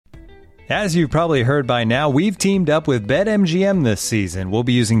As you've probably heard by now, we've teamed up with BetMGM this season. We'll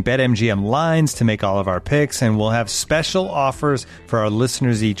be using BetMGM lines to make all of our picks, and we'll have special offers for our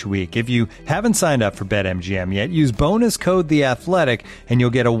listeners each week. If you haven't signed up for BetMGM yet, use bonus code The Athletic, and you'll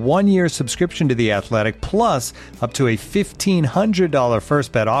get a 1-year subscription to The Athletic, plus up to a $1,500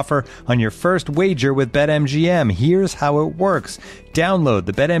 first bet offer on your first wager with BetMGM. Here's how it works. Download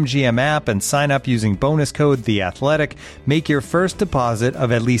the BetMGM app and sign up using bonus code The Athletic. Make your first deposit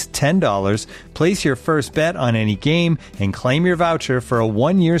of at least $10. Place your first bet on any game and claim your voucher for a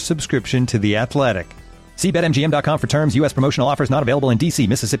 1-year subscription to The Athletic. See BetMGM.com for terms. U.S. promotional offers not available in D.C.,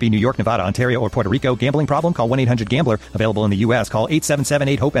 Mississippi, New York, Nevada, Ontario, or Puerto Rico. Gambling problem? Call 1-800-GAMBLER. Available in the U.S. Call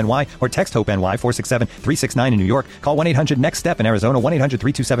 877-8-HOPE-NY or text HOPE-NY 467-369 in New York. Call 1-800-NEXT-STEP in Arizona.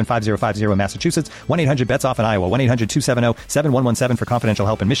 1-800-327-5050 in Massachusetts. 1-800-BETS-OFF in Iowa. 1-800-270-7117 for confidential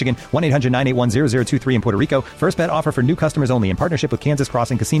help in Michigan. 1-800-981-0023 in Puerto Rico. First bet offer for new customers only in partnership with Kansas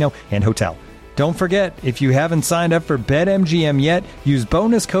Crossing Casino and Hotel. Don't forget, if you haven't signed up for BetMGM yet, use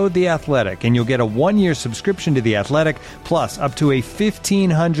bonus code The Athletic, and you'll get a 1-year subscription to The Athletic, plus up to a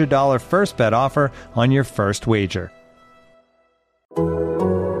 $1,500 first bet offer on your first wager.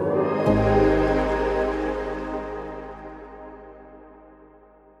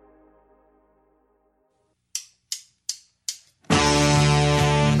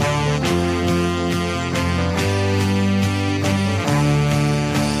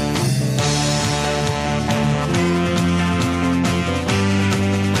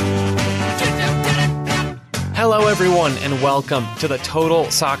 Hello, everyone, and welcome to the Total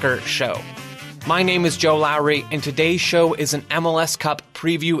Soccer Show. My name is Joe Lowry, and today's show is an MLS Cup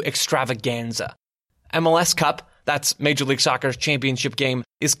preview extravaganza. MLS Cup, that's Major League Soccer's championship game,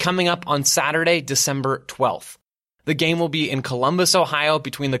 is coming up on Saturday, December 12th. The game will be in Columbus, Ohio,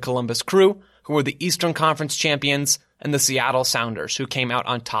 between the Columbus Crew, who are the Eastern Conference champions, and the Seattle Sounders, who came out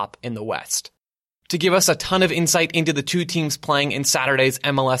on top in the West. To give us a ton of insight into the two teams playing in Saturday's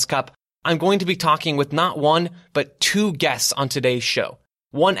MLS Cup, I'm going to be talking with not one, but two guests on today's show.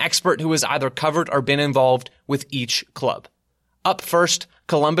 One expert who has either covered or been involved with each club. Up first,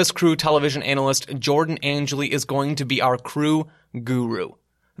 Columbus Crew television analyst Jordan Angeli is going to be our Crew guru.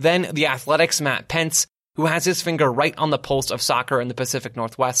 Then, The Athletic's Matt Pence, who has his finger right on the pulse of soccer in the Pacific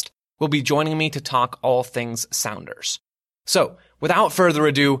Northwest, will be joining me to talk all things Sounders. So, without further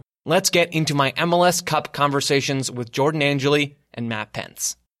ado, let's get into my MLS Cup conversations with Jordan Angeli and Matt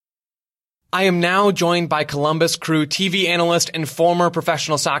Pence. I am now joined by Columbus Crew TV analyst and former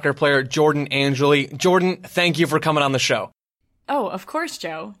professional soccer player Jordan Angeli. Jordan, thank you for coming on the show. Oh, of course,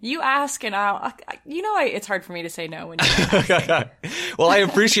 Joe. You ask and it's hard for me to say no when you ask. Well, I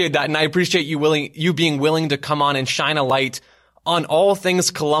appreciate that, and I appreciate you being willing to come on and shine a light on all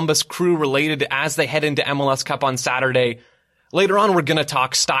things Columbus Crew related as they head into MLS Cup on Saturday. Later on, we're going to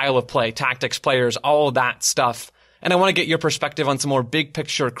talk style of play, tactics, players, all of that stuff. And I want to get your perspective on some more big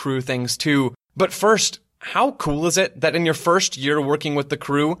picture Crew things too. But first, how cool is it that in your first year working with the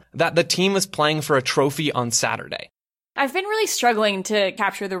Crew, that the team is playing for a trophy on Saturday? I've been really struggling to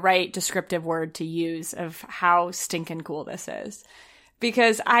capture the right descriptive word to use of how stinking cool this is.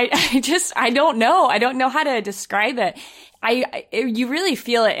 Because I don't know. I don't know how to describe it. You really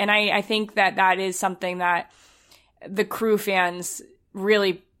feel it. And I think that is something that the Crew fans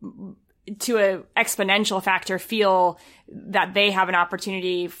really, to an exponential factor, feel that they have an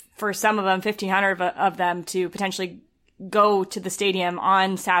opportunity, for some of them, 1,500 of them, to potentially go to the stadium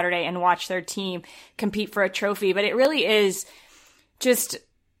on Saturday and watch their team compete for a trophy. But it really is just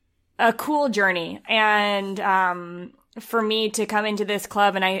a cool journey. And for me to come into this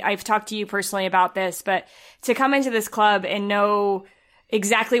club, and I've talked to you personally about this, but to come into this club and know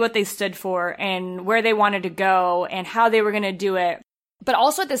exactly what they stood for and where they wanted to go and how they were going to do it, but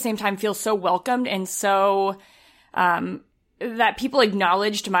also at the same time feel so welcomed and so that people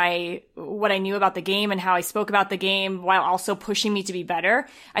acknowledged what I knew about the game and how I spoke about the game while also pushing me to be better.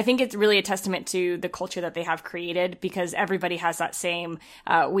 I think it's really a testament to the culture that they have created, because everybody has that same,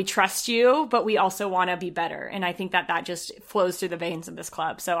 we trust you, but we also want to be better. And I think that just flows through the veins of this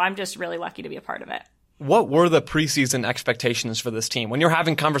club. So I'm just really lucky to be a part of it. What were the preseason expectations for this team? When you're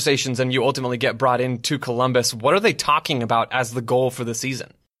having conversations and you ultimately get brought into Columbus, what are they talking about as the goal for the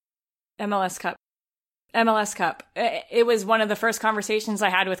season? MLS Cup. MLS Cup. It was one of the first conversations I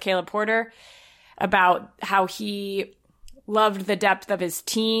had with Caleb Porter about how he loved the depth of his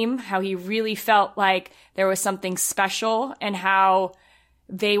team, how he really felt like there was something special, and how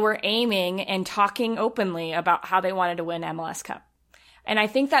they were aiming and talking openly about how they wanted to win MLS Cup. And I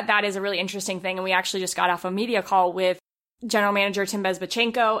think that is a really interesting thing. And we actually just got off a media call with general manager Tim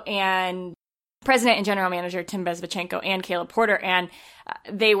Bezbatchenko and president and general manager Tim Bezbatchenko and Caleb Porter, and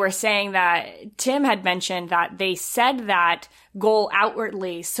they were saying that Tim had mentioned that they said that goal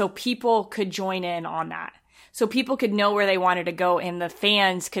outwardly so people could join in on that. So people could know where they wanted to go, and the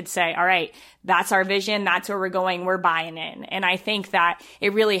fans could say, all right, that's our vision, that's where we're going, we're buying in. And I think that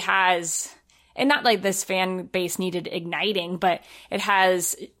it really has, and not like this fan base needed igniting, but it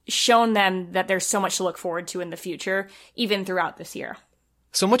has shown them that there's so much to look forward to in the future, even throughout this year.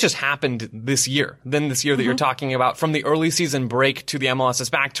 So much has happened this year, that you're talking about, from the early season break to the MLS is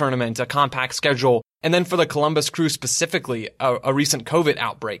Back tournament, a compact schedule, and then for the Columbus Crew specifically, a recent COVID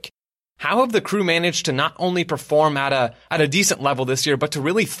outbreak. How have the Crew managed to not only perform at a decent level this year, but to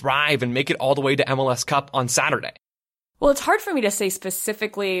really thrive and make it all the way to MLS Cup on Saturday? Well, it's hard for me to say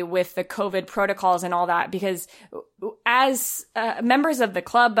specifically with the COVID protocols and all that, because as members of the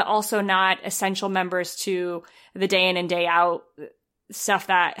club, but also not essential members to the day in and day out stuff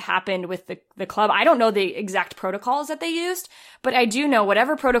that happened with the club. I don't know the exact protocols that they used, but I do know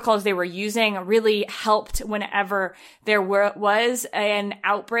whatever protocols they were using really helped whenever there was an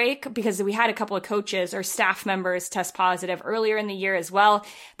outbreak, because we had a couple of coaches or staff members test positive earlier in the year as well.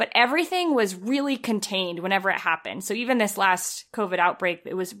 But everything was really contained whenever it happened. So even this last COVID outbreak,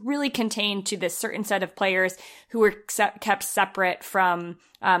 it was really contained to this certain set of players who were kept separate from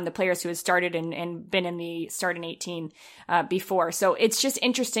the players who had started and been in the start in 18 before. So it's just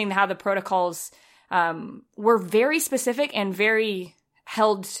interesting how the protocols were very specific and very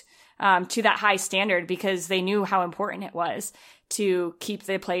held to that high standard, because they knew how important it was to keep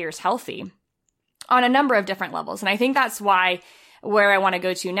the players healthy on a number of different levels. And I think that's where I want to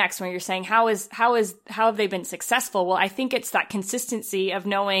go to next, when you're saying how have they been successful? Well, I think it's that consistency of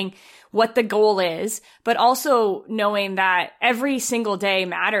knowing what the goal is, but also knowing that every single day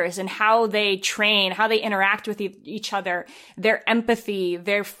matters, and how they train, how they interact with each other, their empathy,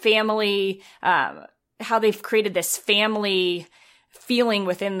 their family, how they've created this family feeling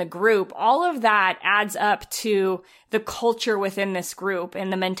within the group. All of that adds up to the culture within this group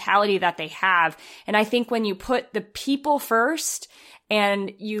and the mentality that they have. And I think when you put the people first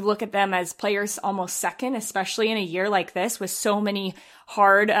and you look at them as players almost second, especially in a year like this with so many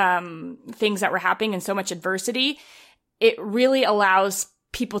hard things that were happening and so much adversity, it really allows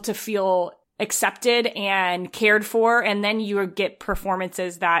people to feel accepted and cared for. And then you get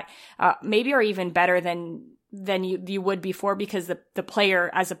performances that maybe are even better than you would before, because the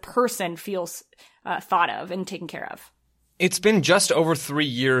player as a person feels thought of and taken care of. It's been just over 3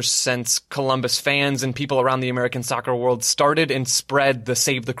 years since Columbus fans and people around the American soccer world started and spread the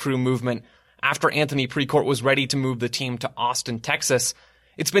Save the Crew movement after Anthony Precourt was ready to move the team to Austin, Texas.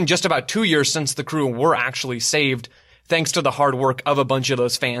 It's been just about 2 years since the Crew were actually saved, thanks to the hard work of a bunch of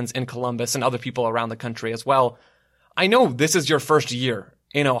those fans in Columbus and other people around the country as well. I know this is your first year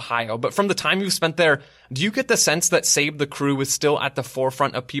in Ohio, but from the time you've spent there, do you get the sense that Save the Crew is still at the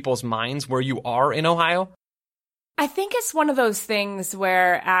forefront of people's minds where you are in Ohio? I think it's one of those things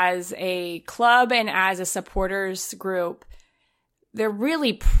where, as a club and as a supporters group, they're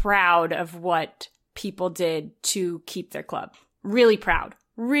really proud of what people did to keep their club. Really proud.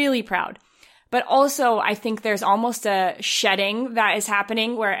 Really proud. But also, I think there's almost a shedding that is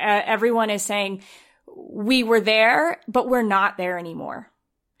happening where everyone is saying, we were there, but we're not there anymore.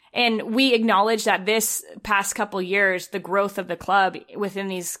 And we acknowledge that this past couple years, the growth of the club within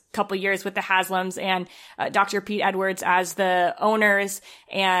these couple years with the Haslams and Dr. Pete Edwards as the owners,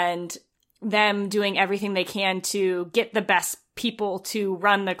 and them doing everything they can to get the best people to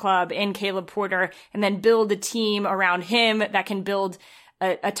run the club in Caleb Porter, and then build a team around him that can build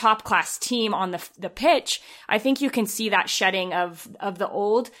a top class team on the pitch. I think you can see that shedding of the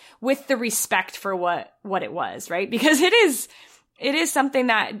old with the respect for what it was, right? Because it is something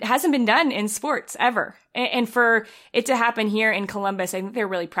that hasn't been done in sports ever. And for it to happen here in Columbus, I think they're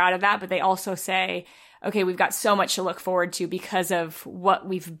really proud of that, but they also say, okay, we've got so much to look forward to because of what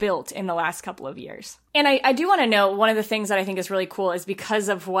we've built in the last couple of years. And I do want to note, one of the things that I think is really cool is because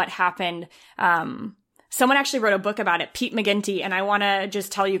of what happened, someone actually wrote a book about it, Pete McGinty, and I want to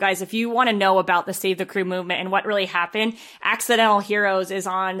just tell you guys, if you want to know about the Save the Crew movement and what really happened, Accidental Heroes is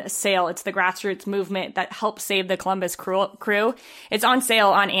on sale. It's the grassroots movement that helped save the Columbus Crew. It's on sale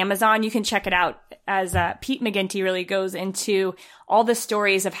on Amazon. You can check it out, as Pete McGinty really goes into all the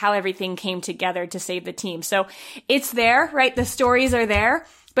stories of how everything came together to save the team. So it's there, right? The stories are there,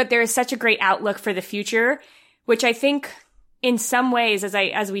 but there is such a great outlook for the future, which I think in some ways,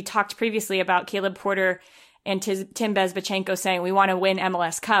 as we talked previously about Caleb Porter and Tim Bezbatchenko saying we want to win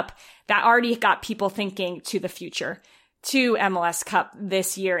MLS Cup, that already got people thinking to the future, to MLS Cup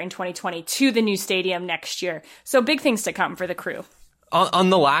this year in 2020, to the new stadium next year. So big things to come for the Crew. On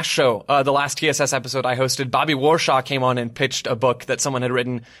the last show, the last TSS episode I hosted, Bobby Warshaw came on and pitched a book that someone had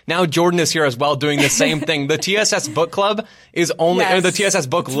written. Now Jordan is here as well doing the same thing. The TSS book club is only, or the TSS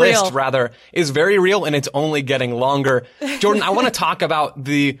book list rather, is very real, and it's only getting longer. Jordan, I want to talk about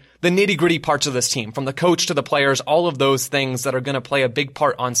the nitty gritty parts of this team, from the coach to the players, all of those things that are going to play a big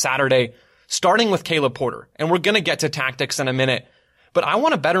part on Saturday, starting with Caleb Porter. And we're going to get to tactics in a minute. But I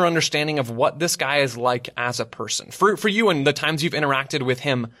want a better understanding of what this guy is like as a person. For you and the times you've interacted with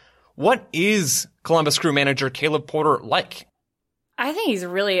him, what is Columbus Crew manager Caleb Porter like? I think he's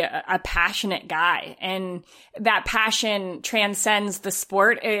really a passionate guy, and that passion transcends the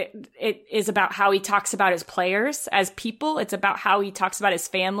sport. It is about how he talks about his players as people. It's about how he talks about his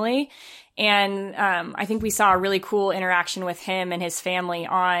family. And I think we saw a really cool interaction with him and his family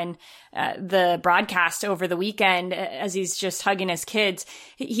on the broadcast over the weekend as he's just hugging his kids.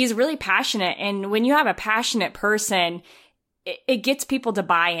 He's really passionate. And when you have a passionate person, it gets people to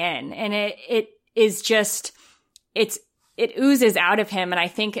buy in. And it oozes out of him. And I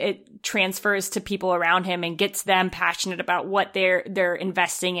think it transfers to people around him and gets them passionate about what they're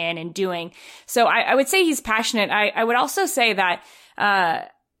investing in and doing. So I would say he's passionate. I would also say that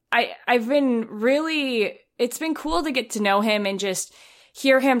it's been cool to get to know him and just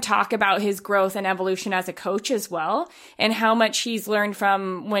hear him talk about his growth and evolution as a coach as well, and how much he's learned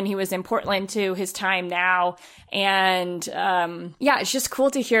from when he was in Portland to his time now. And it's just cool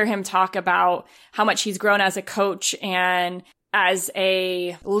to hear him talk about how much he's grown as a coach and as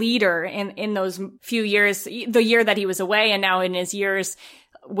a leader in those few years, the year that he was away and now in his years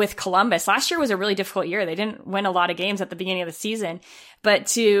with Columbus. Last year was a really difficult year. They didn't win a lot of games at the beginning of the season, but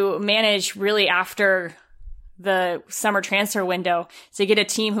to manage really after the summer transfer window to get a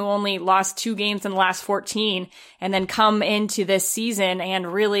team who only lost 2 games in the last 14 and then come into this season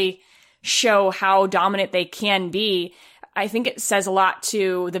and really show how dominant they can be. I think it says a lot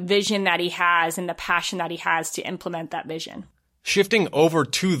to the vision that he has and the passion that he has to implement that vision. Shifting over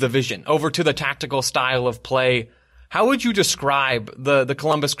to the vision, over to the tactical style of play, how would you describe the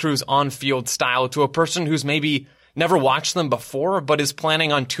Columbus Crew's on-field style to a person who's maybe never watched them before but is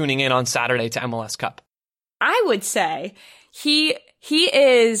planning on tuning in on Saturday to MLS Cup? I would say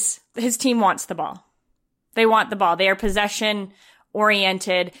his team wants the ball. They want the ball. They are possession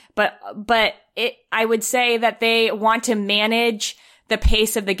oriented, but I would say that they want to manage the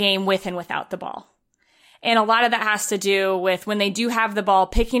pace of the game with and without the ball. And a lot of that has to do with when they do have the ball,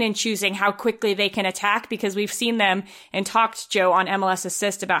 picking and choosing how quickly they can attack, because we've seen them and talked, Joe, on MLS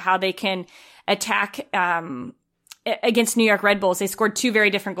Assist about how they can attack against New York Red Bulls. They scored 2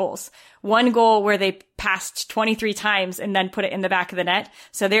 very different goals. One goal where they passed 23 times and then put it in the back of the net.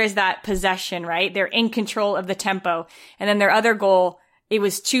 So there's that possession, right? They're in control of the tempo. And then their other goal, it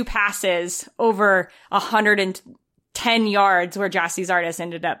was 2 passes over 110 yards where Gyasi Zardes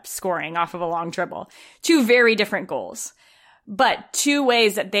ended up scoring off of a long dribble. 2 very different goals, but 2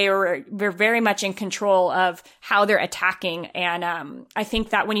 ways that they're very much in control of how they're attacking. And I think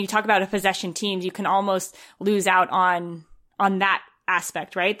that when you talk about a possession team, you can almost lose out on that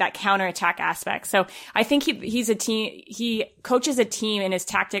aspect, right? That counterattack aspect. So I think he coaches a team, and his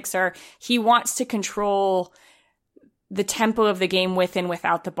tactics are, he wants to control the tempo of the game with and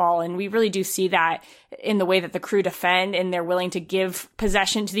without the ball. And we really do see that in the way that the Crew defend, and they're willing to give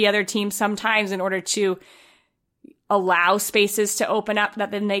possession to the other team sometimes in order to allow spaces to open up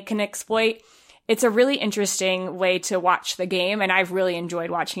that then they can exploit. It's a really interesting way to watch the game, and I've really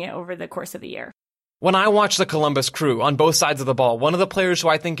enjoyed watching it over the course of the year. When I watch the Columbus Crew on both sides of the ball, one of the players who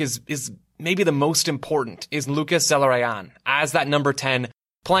I think is maybe the most important is Lucas Zelarayan as that number 10,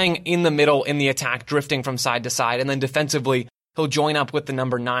 playing in the middle in the attack, drifting from side to side, and then defensively, he'll join up with the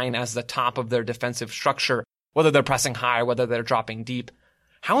number 9 as the top of their defensive structure, whether they're pressing high, whether they're dropping deep.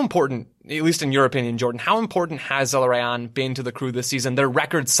 How important, at least in your opinion, Jordan, how important has Zelarayan been to the Crew this season, their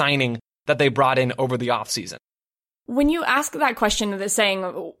record signing that they brought in over the offseason? When you ask that question,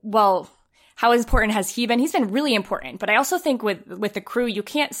 saying, well, how important has he been? He's been really important. But I also think with the Crew, you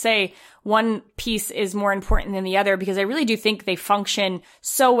can't say one piece is more important than the other, because I really do think they function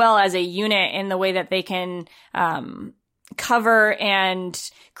so well as a unit in the way that they can cover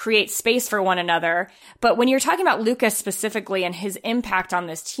and create space for one another. But when you're talking about Lucas specifically and his impact on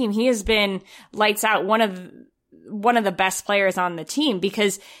this team, he has been lights out, one of the best players on the team,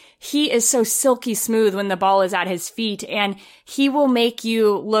 because he is so silky smooth when the ball is at his feet, and he will make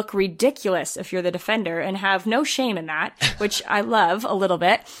you look ridiculous if you're the defender and have no shame in that, which I love a little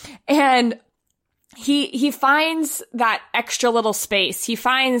bit. And he finds that extra little space. He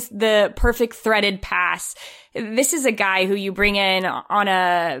finds the perfect threaded pass. This is a guy who you bring in on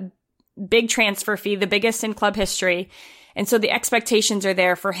a big transfer fee, the biggest in club history. And so the expectations are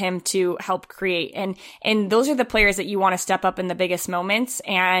there for him to help create. And those are the players that you want to step up in the biggest moments.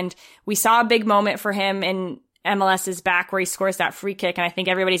 And we saw a big moment for him in MLS's back where he scores that free kick. And I think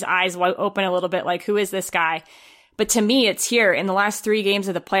everybody's eyes open a little bit like, who is this guy? But to me, it's here in the last 3 games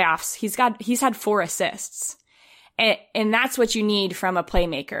of the playoffs. He's had 4 assists. And that's what you need from a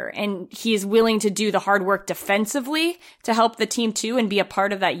playmaker. And he is willing to do the hard work defensively to help the team too and be a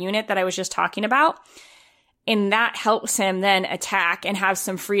part of that unit that I was just talking about. And that helps him then attack and have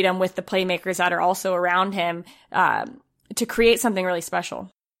some freedom with the playmakers that are also around him to create something really special.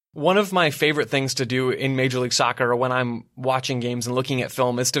 One of my favorite things to do in Major League Soccer when I'm watching games and looking at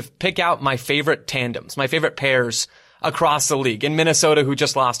film is to pick out my favorite tandems, my favorite pairs across the league. In Minnesota, who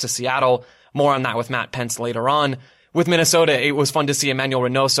just lost to Seattle, more on that with Matt Pence later on. With Minnesota, it was fun to see Emmanuel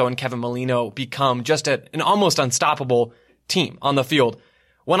Reynoso and Kevin Molino become just an almost unstoppable team on the field.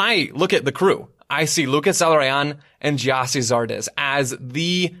 When I look at the Crew, I see Lucas Zelarayan and Gyasi Zardes as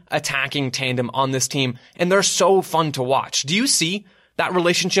the attacking tandem on this team, and they're so fun to watch. Do you see that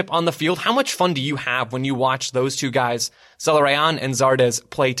relationship on the field? How much fun do you have when you watch those two guys, Zelarayan and Zardes,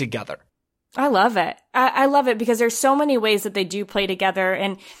 play together? I love it. I love it because there's so many ways that they do play together.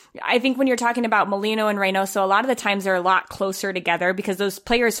 And I think when you're talking about Molino and Reynoso, a lot of the times they're a lot closer together because those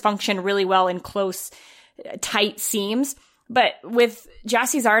players function really well in close, tight seams. But with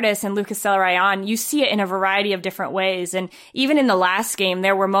Gyasi Zardes and Lucas Zelarayan, you see it in a variety of different ways. And even in the last game,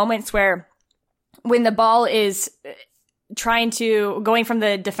 there were moments where when the ball is going from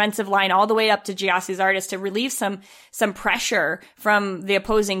the defensive line all the way up to Gyasi Zardes to relieve some pressure from the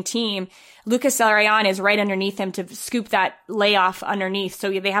opposing team, Lucas Zelarayan is right underneath him to scoop that layoff underneath.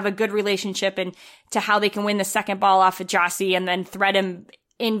 So they have a good relationship and to how they can win the second ball off of Gyasi and then thread him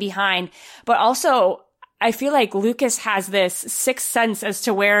in behind. But also, I feel like Lucas has this sixth sense as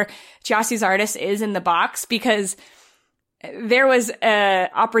to where Gyasi Zardes is in the box because there was an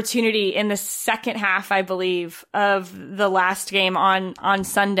opportunity in the second half, I believe, of the last game on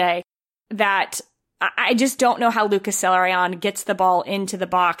Sunday that I just don't know how Lucas Zelarayan gets the ball into the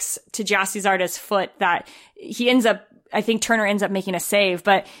box to Gyasi Zardes' foot that he ends up, I think Turner ends up making a save,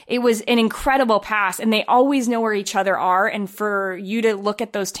 but it was an incredible pass and they always know where each other are. And for you to look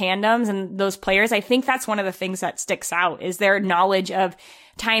at those tandems and those players, I think that's one of the things that sticks out is their knowledge of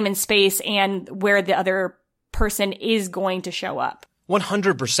time and space and where the other person is going to show up.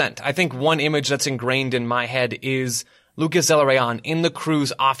 100%. I think one image that's ingrained in my head is Lucas Zelarayan in the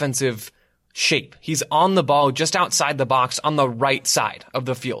Crew's offensive shape. He's on the ball just outside the box on the right side of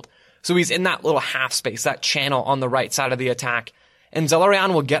the field. So he's in that little half space, that channel on the right side of the attack. And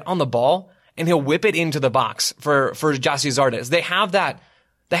Zelarayan will get on the ball and he'll whip it into the box for Gyasi Zardes. They have that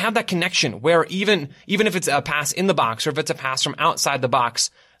connection where even if it's a pass in the box or if it's a pass from outside the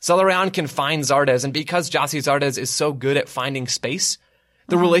box, Zelarayan can find Zardes. And because Gyasi Zardes is so good at finding space,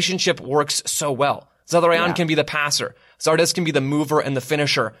 the relationship works so well. Zelarayan can be the passer. Zardes can be the mover and the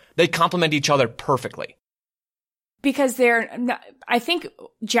finisher. They complement each other perfectly. Because I think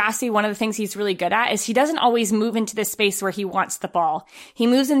Gyasi, one of the things he's really good at is he doesn't always move into the space where he wants the ball. He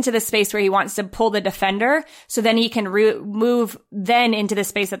moves into the space where he wants to pull the defender, so then he can move then into the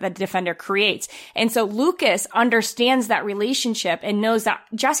space that the defender creates. And so Lucas understands that relationship and knows that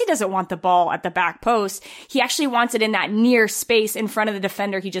Gyasi doesn't want the ball at the back post. He actually wants it in that near space in front of the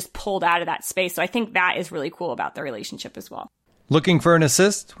defender he just pulled out of that space. So I think that is really cool about the relationship as well. Looking for an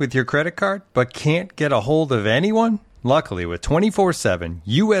assist with your credit card, but can't get a hold of anyone? Luckily, with 24/7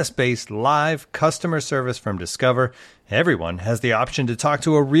 U.S.-based live customer service from Discover, everyone has the option to talk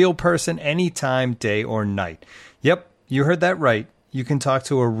to a real person anytime, day or night. Yep, you heard that right. You can talk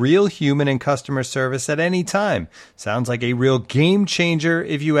to a real human in customer service at any time. Sounds like a real game changer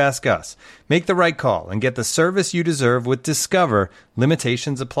if you ask us. Make the right call and get the service you deserve with Discover.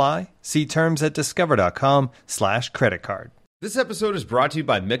 Limitations apply. See terms at discover.com/creditcard. This episode is brought to you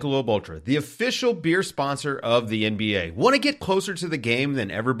by Michelob Ultra, the official beer sponsor of the NBA. Want to get closer to the game than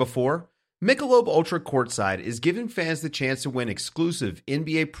ever before? Michelob Ultra Courtside is giving fans the chance to win exclusive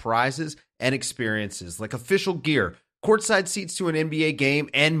NBA prizes and experiences like official gear, courtside seats to an NBA game,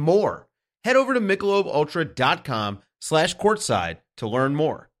 and more. Head over to MichelobUltra.com/courtside to learn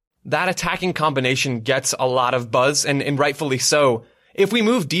more. That attacking combination gets a lot of buzz, and rightfully so. If we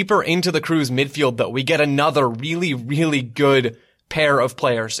move deeper into the Crew's midfield, though, we get another really, really good pair of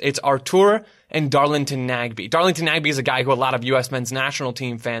players. It's Artur and Darlington Nagbe. Darlington Nagbe is a guy who a lot of U.S. men's national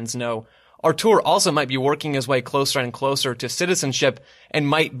team fans know. Artur also might be working his way closer and closer to citizenship and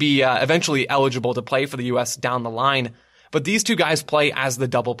might be eventually eligible to play for the U.S. down the line. But these two guys play as the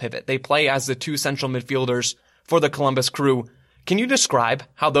double pivot. They play as the two central midfielders for the Columbus Crew. Can you describe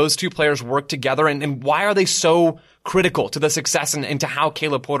how those two players work together and why are they so critical to the success and to how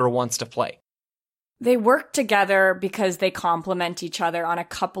Caleb Porter wants to play? They work together because they complement each other on a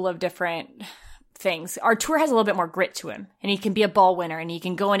couple of different things. Artur has a little bit more grit to him, and he can be a ball winner, and he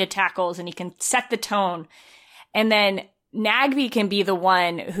can go into tackles, and he can set the tone. And then Nagbe can be the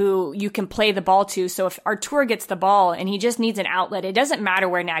one who you can play the ball to. So if Artur gets the ball and he just needs an outlet, it doesn't matter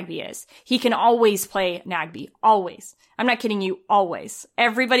where Nagbe is. He can always play Nagbe. Always. I'm not kidding you. Always.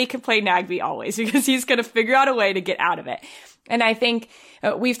 Everybody can play Nagbe always because he's going to figure out a way to get out of it. And I think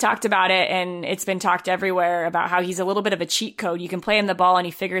we've talked about it, and it's been talked everywhere about how he's a little bit of a cheat code. You can play him the ball and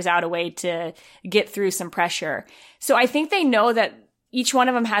he figures out a way to get through some pressure. So I think they know that each one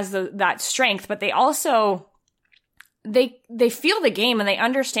of them has that strength, but they also they feel the game and they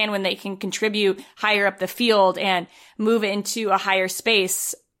understand when they can contribute higher up the field and move into a higher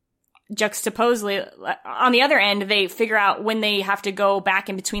space. Juxtaposely, on the other end, they figure out when they have to go back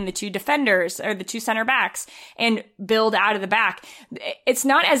in between the two defenders or the two center backs and build out of the back. It's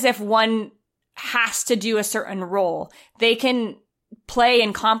not as if one has to do a certain role. They can play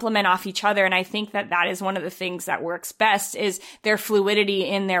and complement off each other. And I think that is one of the things that works best is their fluidity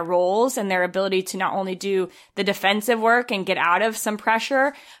in their roles and their ability to not only do the defensive work and get out of some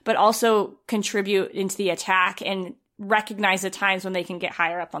pressure, but also contribute into the attack and recognize the times when they can get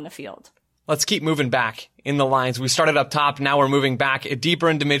higher up on the field. Let's keep moving back in the lines. We started up top. Now we're moving back deeper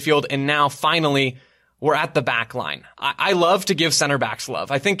into midfield. And now finally we're at the back line. I love to give center backs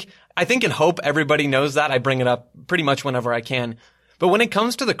love. I think and hope everybody knows that. I bring it up pretty much whenever I can. But when it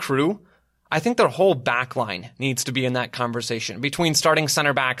comes to the Crew, I think their whole back line needs to be in that conversation between starting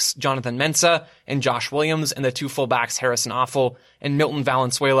center backs Jonathan Mensah and Josh Williams and the two fullbacks Harrison Afful and Milton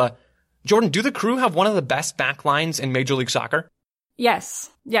Valenzuela. Jordan, do the Crew have one of the best back lines in Major League Soccer?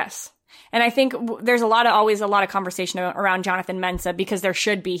 Yes. And I think there's always a lot of conversation around Jonathan Mensah because there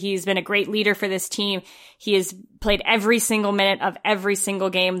should be. He's been a great leader for this team. He has played every single minute of every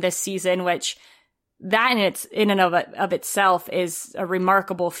single game this season, which that in and of itself is a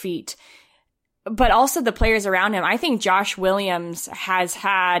remarkable feat. But also the players around him. I think Josh Williams has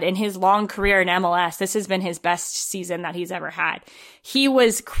had, in his long career in MLS, this has been his best season that he's ever had. He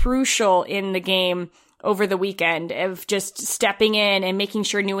was crucial in the game over the weekend of just stepping in and making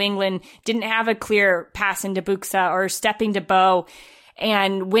sure New England didn't have a clear pass into Buxa or stepping to Bo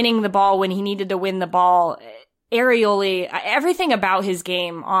and winning the ball when he needed to win the ball. Aerially, everything about his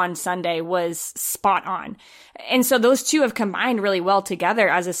game on Sunday was spot on. And so those two have combined really well together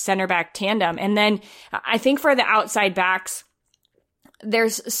as a center back tandem. And then I think for the outside backs,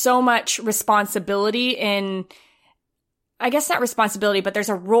 there's so much responsibility in, I guess not responsibility, but there's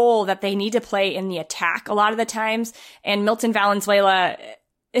a role that they need to play in the attack a lot of the times. And Milton Valenzuela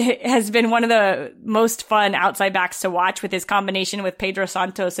has been one of the most fun outside backs to watch with his combination with Pedro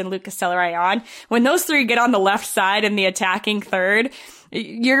Santos and Lucas Celerayán. When those three get on the left side in the attacking third,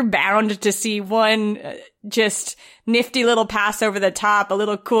 you're bound to see one just nifty little pass over the top, a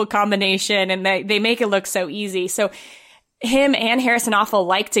little cool combination, and they make it look so easy. So him and Harrison Afful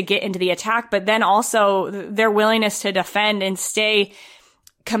like to get into the attack, but then also their willingness to defend and stay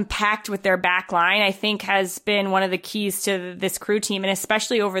compact with their back line, I think has been one of the keys to this Crew team. And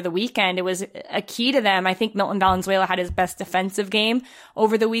especially over the weekend, it was a key to them. I think Milton Valenzuela had his best defensive game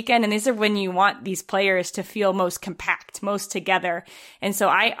over the weekend. And these are when you want these players to feel most compact, most together. And so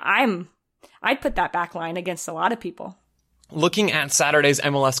I'd put that back line against a lot of people. Looking at Saturday's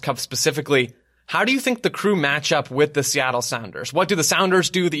MLS Cup specifically, how do you think the Crew match up with the Seattle Sounders? What do the Sounders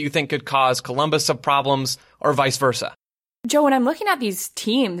do that you think could cause Columbus some problems or vice versa? Joe, when I'm looking at these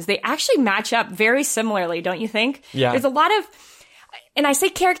teams, they actually match up very similarly, don't you think? Yeah. There's a lot of, and I say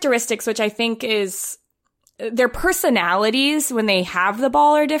characteristics, which I think is their personalities when they have the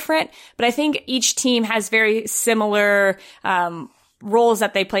ball are different, but I think each team has very similar roles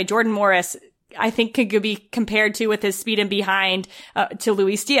that they play. Jordan Morris, I think, could be compared to, with his speed and behind, to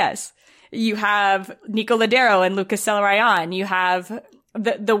Luis Diaz. You have Nico Ladero and Lucas Celerayán. You have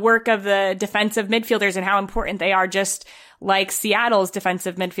the work of the defensive midfielders and how important they are, just like Seattle's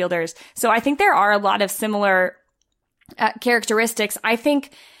defensive midfielders. So I think there are a lot of similar characteristics. I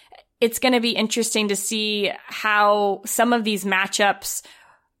think it's going to be interesting to see how some of these matchups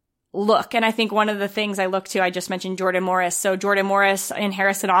look. And I think one of the things I look to, I just mentioned Jordan Morris. So Jordan Morris and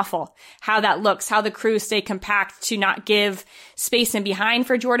Harrison Afful, how that looks, how the Crew stay compact to not give space in behind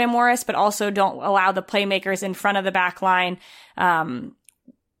for Jordan Morris, but also don't allow the playmakers in front of the back line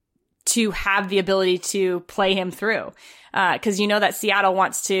to have the ability to play him through. Because you know that Seattle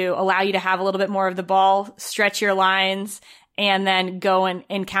wants to allow you to have a little bit more of the ball, stretch your lines, and then go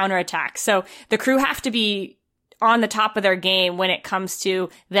and counterattack. So the Crew have to be on the top of their game when it comes to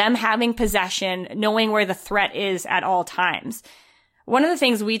them having possession, knowing where the threat is at all times. One of the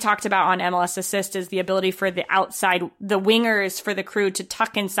things we talked about on MLS Assist is the ability for the wingers for the Crew to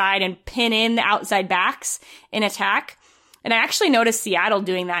tuck inside and pin in the outside backs in attack. And I actually noticed Seattle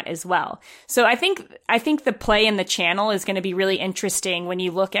doing that as well. So I think the play in the channel is going to be really interesting when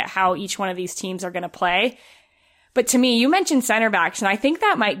you look at how each one of these teams are going to play. But to me, you mentioned center backs, and I think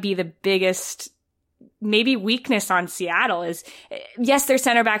that might be the biggest maybe weakness on Seattle is, yes, their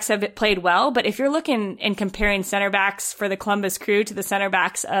center backs have played well, but if you're looking and comparing center backs for the Columbus Crew to the center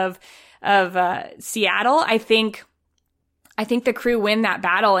backs of Seattle, I think the Crew win that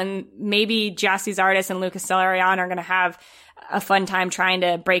battle, and maybe Gyasi Zardes and Lucas Zelarayan are going to have a fun time trying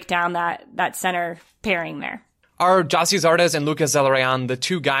to break down that center pairing there. Are Gyasi Zardes and Lucas Zelarayan the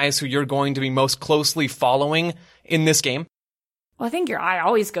two guys who you're going to be most closely following in this game? Well, I think your eye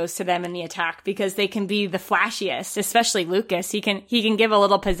always goes to them in the attack because they can be the flashiest, especially Lucas. He can give a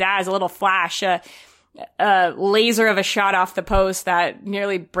little pizzazz, a little flash, a laser of a shot off the post that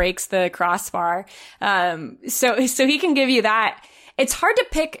nearly breaks the crossbar. So he can give you that. It's hard to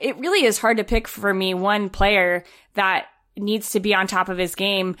pick. It really is hard to pick for me one player that needs to be on top of his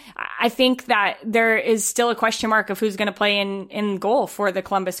game. I think that there is still a question mark of who's going to play in goal for the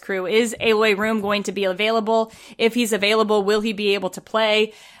Columbus Crew. Is Eloy Room going to be available? If he's available, will he be able to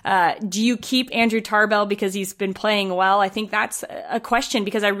play? Do you keep Andrew Tarbell because he's been playing well? I think that's a question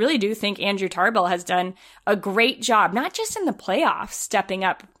because I really do think Andrew Tarbell has done a great job, not just in the playoffs, stepping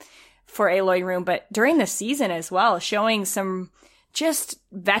up for Eloy Room, but during the season as well, showing some just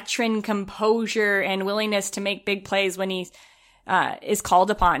veteran composure and willingness to make big plays when he is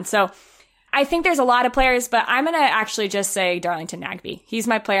called upon. So I think there's a lot of players, but I'm going to actually just say Darlington Nagbe. He's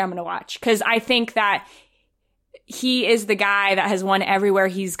my player I'm going to watch because I think that he is the guy that has won everywhere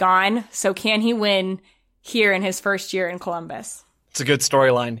he's gone. So can he win here in his first year in Columbus? It's a good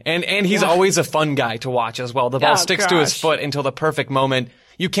storyline. And he's always a fun guy to watch as well. The ball sticks to his foot until the perfect moment.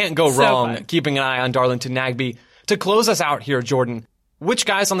 You can't go wrong keeping an eye on Darlington Nagbe. To close us out here, Jordan, which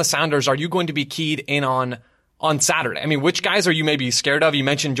guys on the Sounders are you going to be keyed in on Saturday? I mean, which guys are you maybe scared of? You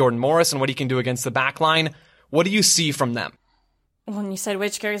mentioned Jordan Morris and what he can do against the back line. What do you see from them? When you said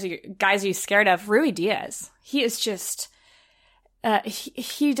which guys are you scared of, Rui Diaz. He is just,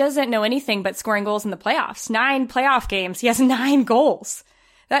 he doesn't know anything but scoring goals in the playoffs. 9 playoff games. He has 9 goals.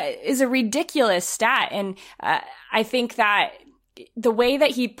 That is a ridiculous stat. And I think that the way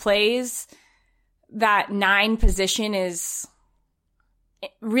that he plays that 9 position is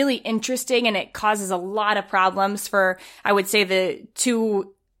really interesting, and it causes a lot of problems for, I would say, the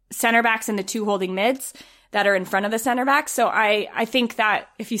 2 center backs and the 2 holding mids that are in front of the center backs. So I think that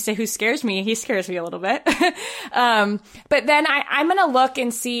if you say who scares me, he scares me a little bit. But then I'm going to look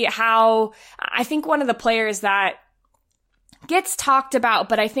and see how, I think one of the players that gets talked about,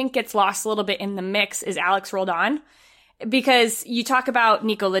 but I think gets lost a little bit in the mix is Alex Roldan. Because you talk about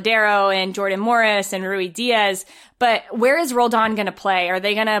Nico Lodeiro and Jordan Morris and Rui Diaz, but where is Roldan going to play? Are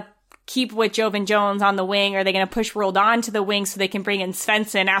they going to keep with Jovan Jones on the wing? Are they going to push Roldan to the wing so they can bring in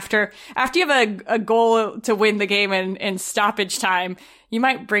Svensson after you have a goal to win the game in stoppage time? You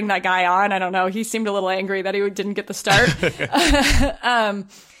might bring that guy on. I don't know. He seemed a little angry that he didn't get the start.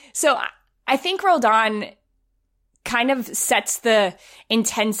 So I think Roldan kind of sets the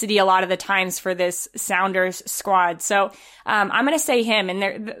intensity a lot of the times for this Sounders squad. So I'm going to say him,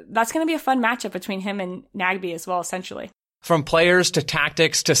 and that's going to be a fun matchup between him and Nagbe as well, essentially. From players to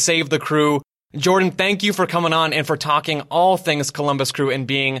tactics to save the Crew, Jordan, thank you for coming on and for talking all things Columbus Crew and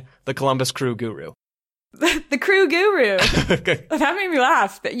being the Columbus Crew guru. The Crew guru. That made me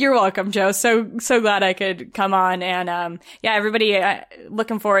laugh. You're welcome, Joe. So glad I could come on. And everybody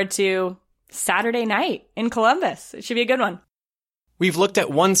looking forward to Saturday night in Columbus. It should be a good one. We've looked at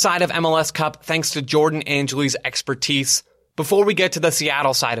one side of MLS Cup thanks to Jordan Angeli's expertise. Before we get to the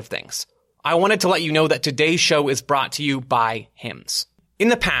Seattle side of things, I wanted to let you know that today's show is brought to you by Hims. In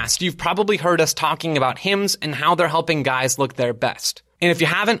the past, you've probably heard us talking about Hims and how they're helping guys look their best. And if you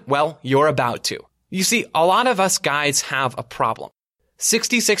haven't, well, you're about to. You see, a lot of us guys have a problem.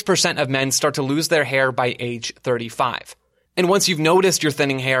 66% of men start to lose their hair by age 35. And once you've noticed your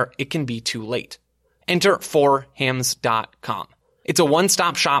thinning hair, it can be too late. Enter forhims.com. It's a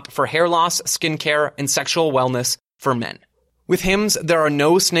one-stop shop for hair loss, skincare, and sexual wellness for men. With Hims, there are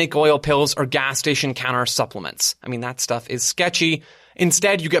no snake oil pills or gas station counter supplements. I mean, that stuff is sketchy.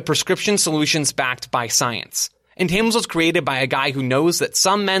 Instead, you get prescription solutions backed by science. And Hims was created by a guy who knows that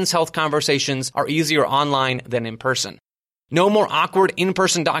some men's health conversations are easier online than in person. No more awkward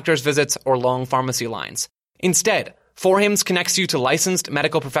in-person doctor's visits or long pharmacy lines. Instead, 4 Hims connects you to licensed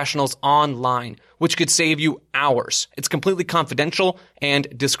medical professionals online, which could save you hours. It's completely confidential and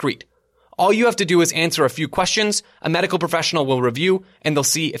discreet. All you have to do is answer a few questions, a medical professional will review, and they'll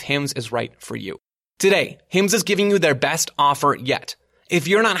see if Hims is right for you. Today, Hims is giving you their best offer yet. If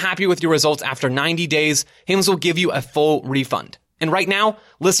you're not happy with your results after 90 days, Hims will give you a full refund. And right now,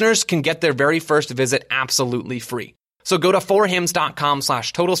 listeners can get their very first visit absolutely free. So go to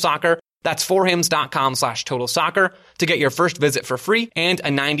 4hims.com/totalsoccer. That's 4hims.com/totalsoccer to get your first visit for free and a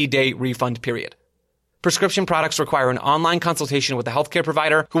 90-day refund period. Prescription products require an online consultation with a healthcare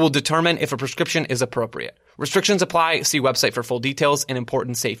provider who will determine if a prescription is appropriate. Restrictions apply. See website for full details and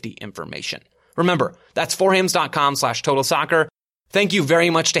important safety information. Remember, that's 4hims.com/totalsoccer. Thank you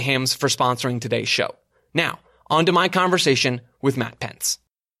very much to Hims for sponsoring today's show. Now, on to my conversation with Matt Pence.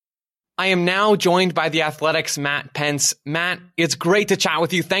 I am now joined by the Athletic's Matt Pence. Matt, it's great to chat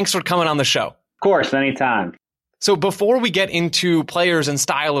with you. Thanks for coming on the show. Of course, anytime. So before we get into players and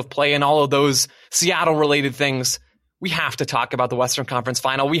style of play and all of those Seattle-related things, we have to talk about the Western Conference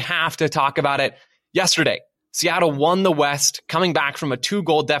Final. We have to talk about it. Yesterday, Seattle won the West, coming back from a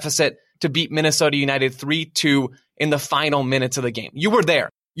 2-goal deficit to beat Minnesota United 3-2 in the final minutes of the game. You were there.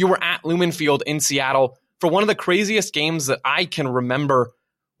 You were at Lumen Field in Seattle for one of the craziest games that I can remember.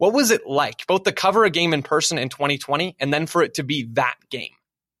 What was it like, both to cover a game in person in 2020 and then for it to be that game?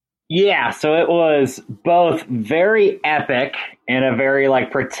 Yeah, so it was both very epic in a very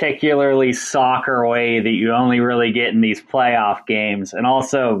particularly soccer way that you only really get in these playoff games, and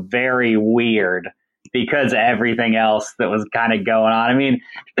also very weird because of everything else that was kind of going on. I mean,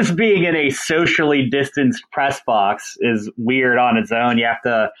 just being in a socially distanced press box is weird on its own. You have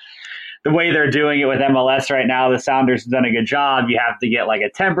to, the way they're doing it with MLS right now, the Sounders have done a good job. You have to get a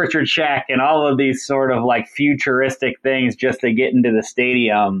temperature check and all of these sort of futuristic things just to get into the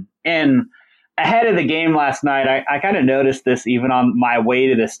stadium. And ahead of the game last night, I kind of noticed this even on my way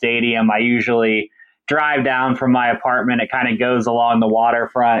to the stadium. I usually drive down from my apartment. It kind of goes along the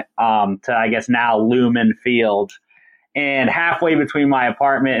waterfront to, I guess, now Lumen Field. And halfway between my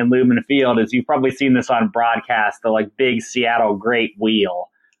apartment and Lumen Field, as you've probably seen this on broadcast, the big Seattle Great Wheel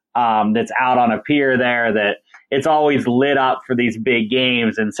that's out on a pier there, that it's always lit up for these big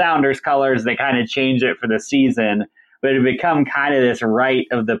games. And Sounders colors, they kind of change it for the season. But it had become kind of this rite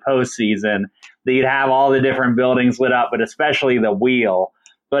of the postseason that you'd have all the different buildings lit up, but especially the wheel.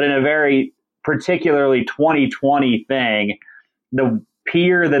 But in a very particularly 2020 thing, the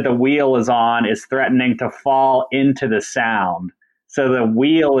pier that the wheel is on is threatening to fall into the Sound. So the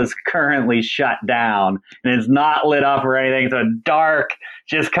wheel is currently shut down and it's not lit up or anything. So dark,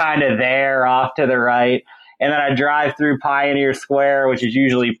 just kind of there off to the right. And then I drive through Pioneer Square, which is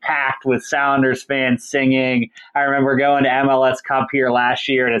usually packed with Sounders fans singing. I remember going to MLS Cup here last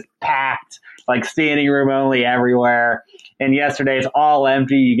year and it's packed, standing room only everywhere. And yesterday it's all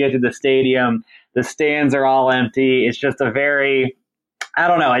empty. You get to the stadium, the stands are all empty. It's just a very, I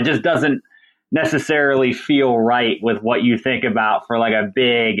don't know, it just doesn't necessarily feel right with what you think about for a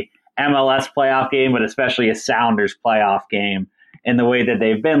big MLS playoff game, but especially a Sounders playoff game in the way that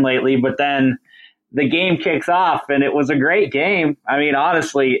they've been lately. But then the game kicks off, and it was a great game. I mean,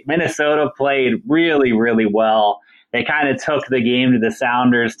 honestly, Minnesota played really, really well. They kind of took the game to the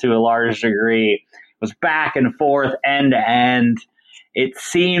Sounders to a large degree. It was back and forth, end to end. It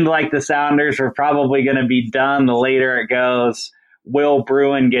seemed like the Sounders were probably going to be done the later it goes. Will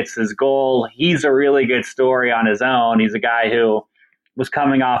Bruin gets his goal. He's a really good story on his own. He's a guy who was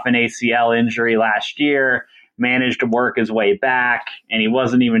coming off an ACL injury last year, managed to work his way back, and he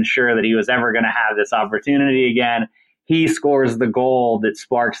wasn't even sure that he was ever going to have this opportunity again. He scores the goal that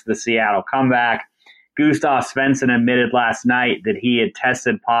sparks the Seattle comeback. Gustav Svensson admitted last night that he had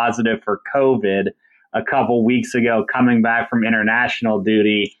tested positive for COVID a couple weeks ago coming back from international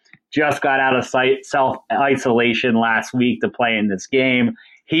duty. Just got out of self-isolation last week to play in this game.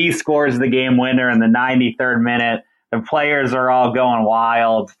 He scores the game winner in the 93rd minute. The players are all going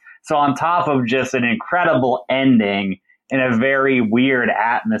wild. So on top of just an incredible ending in a very weird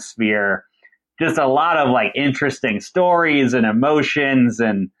atmosphere, just a lot of interesting stories and emotions.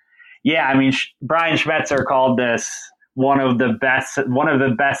 And yeah, I mean, Brian Schmetzer called this one of the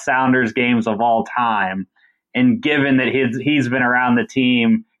best Sounders games of all time. And given that he's been around the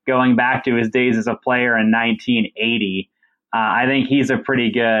team going back to his days as a player in 1980, I think he's a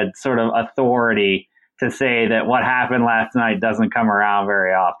pretty good sort of authority to say that what happened last night doesn't come around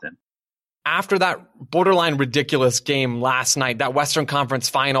very often. After that borderline ridiculous game last night, that Western Conference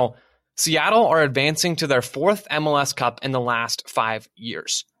Final, Seattle are advancing to their 4th MLS Cup in the last 5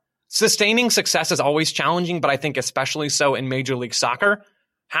 years. Sustaining success is always challenging, but I think especially so in Major League Soccer.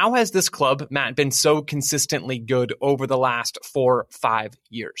 How has this club, Matt, been so consistently good over the last 4-5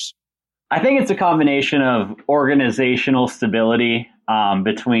 years? I think it's a combination of organizational stability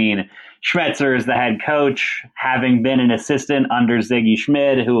between Schmetzer as the head coach, having been an assistant under Ziggy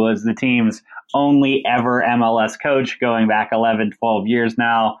Schmid, who was the team's only ever MLS coach going back 11, 12 years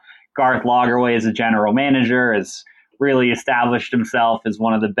now. Garth Lagerwey as a general manager has really established himself as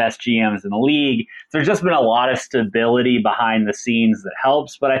one of the best GMs in the league. So there's just been a lot of stability behind the scenes that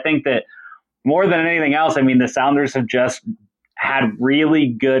helps. But I think that more than anything else, I mean, the Sounders have just had really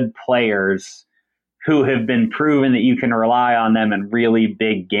good players who have been proven that you can rely on them in really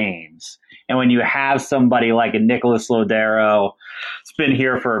big games. And when you have somebody like a Nicholas Lodeiro, it's been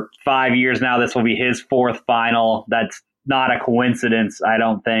here for 5 years now. This will be his fourth final. That's not a coincidence, I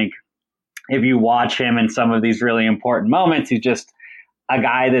don't think. If you watch him in some of these really important moments, he's just a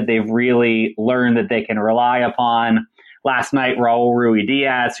guy that they've really learned that they can rely upon. Last night, Raul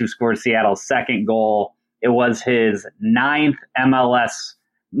Ruidiaz, who scored Seattle's second goal, it was his ninth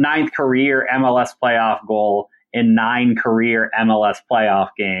career MLS playoff goal in 9 career MLS playoff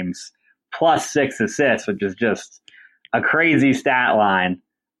games, plus 6 assists, which is just a crazy stat line,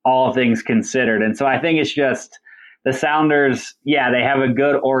 all things considered. And so I think it's just the Sounders, yeah, they have a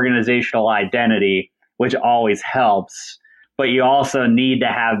good organizational identity, which always helps, but you also need to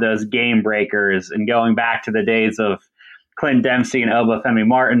have those game breakers. And going back to the days of Clint Dempsey and Obafemi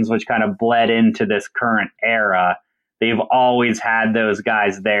Martins, which kind of bled into this current era, they've always had those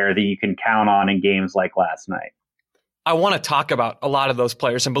guys there that you can count on in games like last night. I want to talk about a lot of those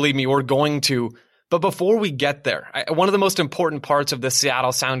players, and believe me, we're going to. But before we get there, one of the most important parts of the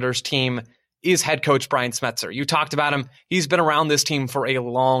Seattle Sounders team is head coach Brian Schmetzer. You talked about him. He's been around this team for a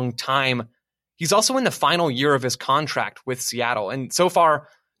long time. He's also in the final year of his contract with Seattle. And so far,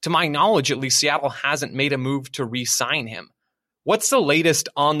 to my knowledge, at least, Seattle hasn't made a move to re-sign him. What's the latest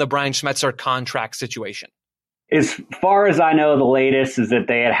on the Brian Schmetzer contract situation? As far as I know, the latest is that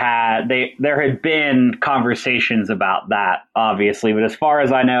there had been conversations about that, obviously. But as far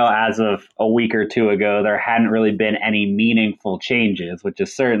as I know, as of a week or two ago, there hadn't really been any meaningful changes, which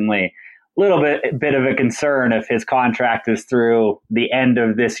is certainly a little bit of a concern if his contract is through the end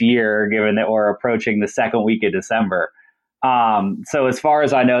of this year, given that we're approaching the second week of December. So as far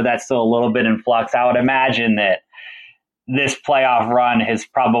as I know, that's still a little bit in flux. I would imagine that this playoff run has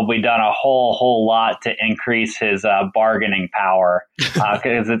probably done a whole lot to increase his bargaining power,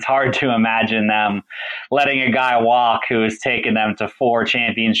 because it's hard to imagine them letting a guy walk who has taken them to 4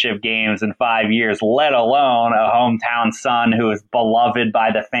 championship games in 5 years, let alone a hometown son who is beloved by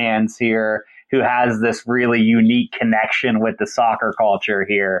the fans here, who has this really unique connection with the soccer culture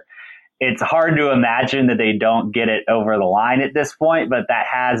here. It's hard to imagine that they don't get it over the line at this point, but that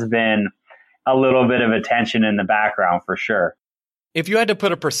has been a little bit of attention in the background for sure. If you had to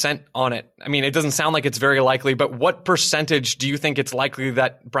put a percent on it, I mean, it doesn't sound like it's very likely, but what percentage do you think it's likely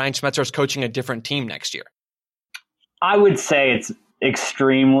that Brian Schmetzer is coaching a different team next year? I would say it's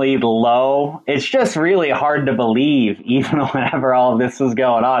extremely low. It's just really hard to believe, even whenever all of this was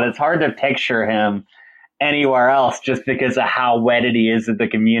going on. It's hard to picture him anywhere else just because of how wedded he is with the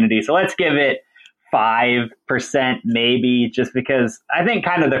community. So let's give it 5% maybe, just because I think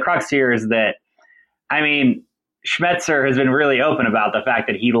kind of the crux here is that, I mean, Schmetzer has been really open about the fact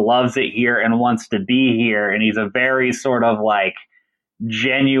that he loves it here and wants to be here. And he's a very sort of like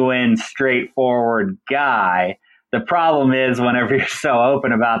genuine, straightforward guy. The problem is whenever you're so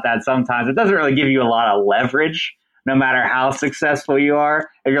open about that, sometimes it doesn't really give you a lot of leverage, no matter how successful you are.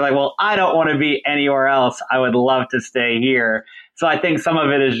 If you're like, well, I don't want to be anywhere else, I would love to stay here. So I think some of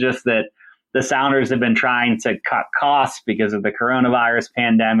it is just that the Sounders have been trying to cut costs because of the coronavirus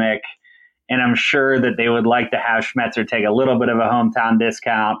pandemic, and I'm sure that they would like to have Schmetzer take a little bit of a hometown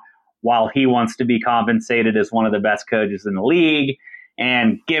discount while he wants to be compensated as one of the best coaches in the league.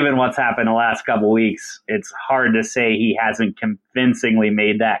 And given what's happened the last couple of weeks, it's hard to say he hasn't convincingly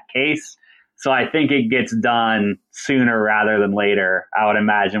made that case. So I think it gets done sooner rather than later, I would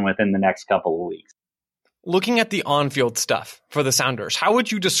imagine within the next couple of weeks. Looking at the on-field stuff for the Sounders, how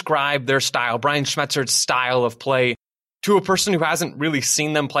would you describe their style, Brian Schmetzer's style of play, to a person who hasn't really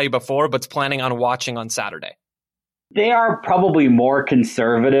seen them play before but's planning on watching on Saturday? They are probably more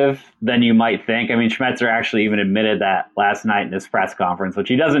conservative than you might think. I mean, Schmetzer actually even admitted that last night in his press conference, which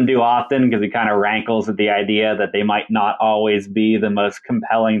he doesn't do often because he kind of rankles at the idea that they might not always be the most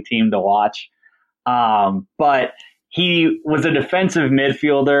compelling team to watch. But he was a defensive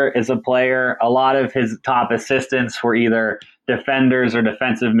midfielder as a player. A lot of his top assistants were either defenders or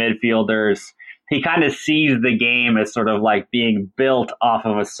defensive midfielders. He kind of sees the game as sort of like being built off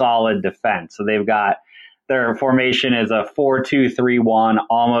of a solid defense. So they've got Their formation is a 4-2-3-1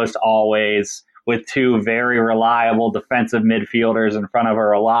 almost always, with two very reliable defensive midfielders in front of a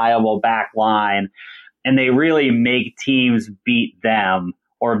reliable back line. And they really make teams beat them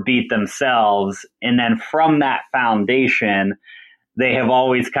or beat themselves. And then from that foundation, they have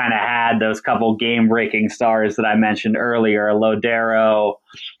always kind of had those couple game-breaking stars that I mentioned earlier, Lodero,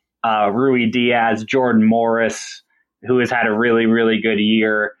 Rui Diaz, Jordan Morris, who has had a really, really good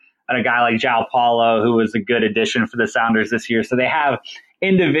year, and a guy like João Paulo, who was a good addition for the Sounders this year. So they have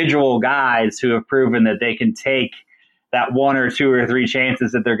individual guys who have proven that they can take that one or two or three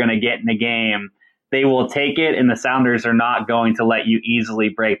chances that they're going to get in the game. They will take it, and the Sounders are not going to let you easily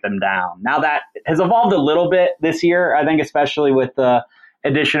break them down. Now, that has evolved a little bit this year, I think, especially with the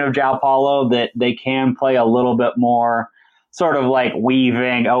addition of João Paulo, that they can play a little bit more sort of like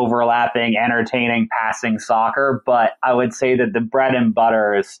weaving, overlapping, entertaining, passing soccer. But I would say that the bread and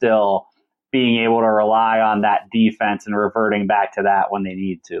butter is still being able to rely on that defense and reverting back to that when they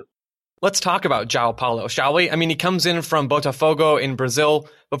need to. Let's talk about João Paulo, shall we? I mean, he comes in from Botafogo in Brazil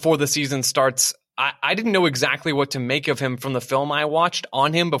before the season starts. I didn't know exactly what to make of him from the film I watched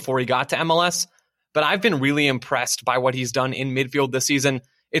on him before he got to MLS, but I've been really impressed by what he's done in midfield this season.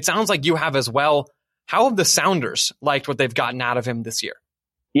 It sounds like you have as well. How have the Sounders liked what they've gotten out of him this year?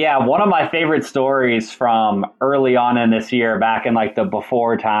 Yeah, one of my favorite stories from early on in this year, back in like the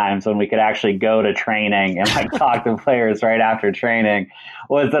before times when we could actually go to training and like talk to players right after training,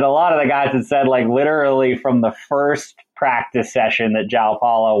 was that a lot of the guys had said like literally from the first practice session that João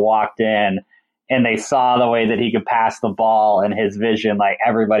Paulo walked in, and they saw the way that he could pass the ball and his vision, like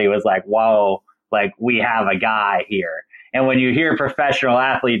everybody was like, whoa, like we have a guy here. And when you hear professional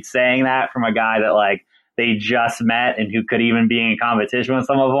athletes saying that from a guy that like they just met and who could even be in competition with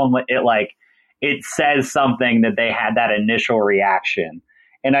some of them, it says something that they had that initial reaction.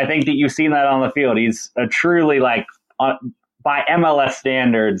 And I think that you've seen that on the field. He's a truly like by MLS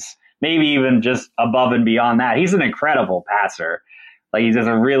standards, maybe even just above and beyond that. He's an incredible passer. Like he does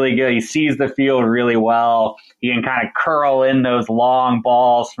a really good, he sees the field really well. He can kind of curl in those long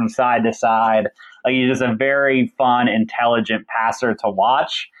balls from side to side. Like he's just a very fun, intelligent passer to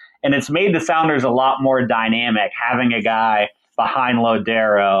watch. And it's made the Sounders a lot more dynamic, having a guy behind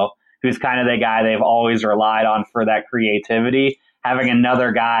Lodero, who's kind of the guy they've always relied on for that creativity. Having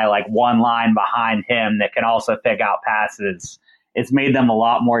another guy like one line behind him that can also pick out passes. It's made them a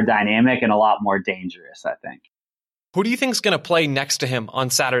lot more dynamic and a lot more dangerous, I think. Who do you think is going to play next to him on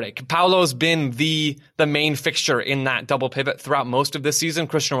Saturday? Paulo's been the main fixture in that double pivot throughout most of this season.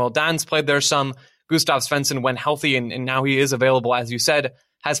 Christian Roldan's played there some. Gustav Svensson, when healthy, and now he is available, as you said,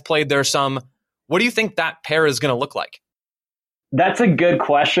 has played there some. What do you think that pair is going to look like? That's a good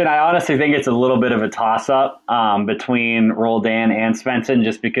question. I honestly think it's a little bit of a toss-up between Roldan and Svensson,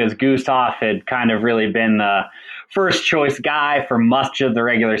 just because Gustav had kind of really been the first choice guy for much of the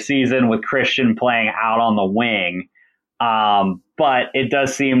regular season, with Christian playing out on the wing. But it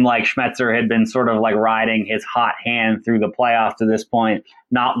does seem like Schmetzer had been sort of like riding his hot hand through the playoffs to this point,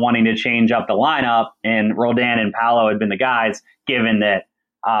 not wanting to change up the lineup. And Roldan and Paulo had been the guys, given that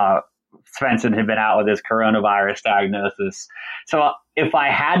Svensson had been out with his coronavirus diagnosis. So if I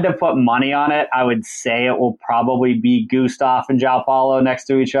had to put money on it, I would say it will probably be Gustav and João Paulo next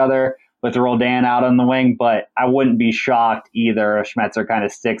to each other, with Roldan out on the wing. But I wouldn't be shocked either if Schmetzer kind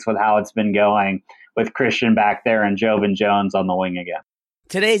of sticks with how it's been going, with Christian back there and Jovan Jones on the wing again.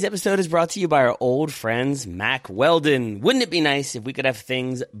 Today's episode is brought to you by our old friends, Mack Weldon. Wouldn't it be nice if we could have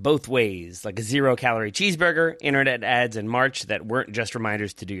things both ways, like a 0-calorie cheeseburger, internet ads in March that weren't just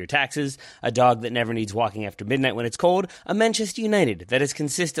reminders to do your taxes, a dog that never needs walking after midnight when it's cold, a Manchester United that is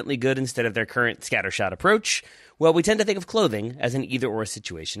consistently good instead of their current scattershot approach? Well, we tend to think of clothing as an either-or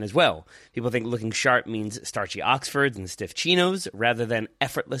situation as well. People think looking sharp means starchy Oxfords and stiff chinos rather than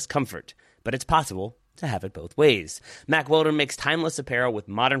effortless comfort. But it's possible to have it both ways. Mack Weldon makes timeless apparel with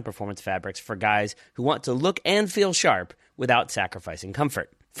modern performance fabrics for guys who want to look and feel sharp without sacrificing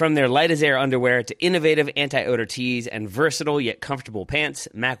comfort. From their light-as-air underwear to innovative anti-odor tees and versatile yet comfortable pants,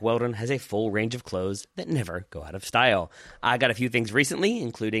 Mack Weldon has a full range of clothes that never go out of style. I got a few things recently,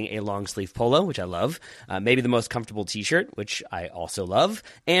 including a long-sleeve polo, which I love, maybe the most comfortable t-shirt, which I also love,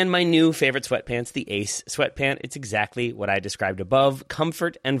 and my new favorite sweatpants, the Ace sweatpant. It's exactly what I described above,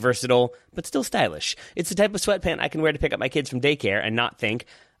 comfort and versatile, but still stylish. It's the type of sweatpant I can wear to pick up my kids from daycare and not think,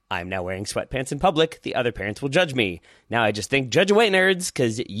 I'm now wearing sweatpants in public, the other parents will judge me. Now I just think, judge away, nerds,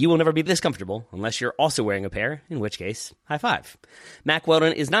 because you will never be this comfortable unless you're also wearing a pair, in which case, high five. Mack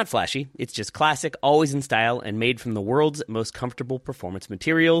Weldon is not flashy. It's just classic, always in style, and made from the world's most comfortable performance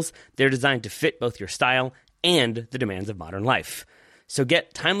materials. They're designed to fit both your style and the demands of modern life. So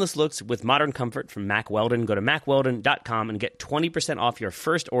get timeless looks with modern comfort from Mack Weldon. Go to mackweldon.com and get 20% off your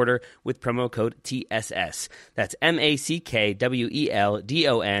first order with promo code TSS. That's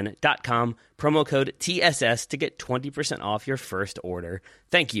MackWeldon.com, promo code TSS to get 20% off your first order.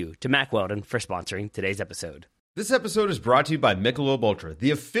 Thank you to Mack Weldon for sponsoring today's episode. This episode is brought to you by Michelob Ultra,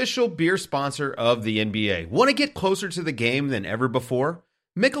 the official beer sponsor of the NBA. Want to get closer to the game than ever before?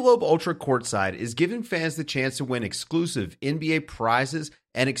 Michelob Ultra Courtside is giving fans the chance to win exclusive NBA prizes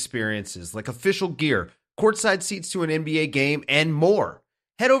and experiences like official gear, courtside seats to an NBA game, and more.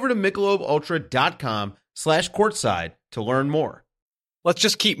 Head over to MichelobUltra.com/courtside to learn more. Let's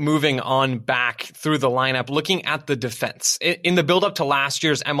just keep moving on back through the lineup, looking at the defense. In the build-up to last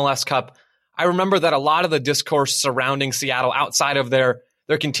year's MLS Cup, I remember that a lot of the discourse surrounding Seattle outside of their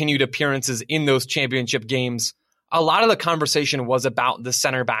continued appearances in those championship games, a lot of the conversation was about the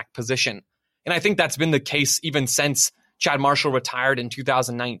center back position. And I think that's been the case even since Chad Marshall retired in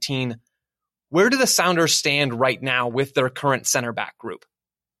 2019. Where do the Sounders stand right now with their current center back group?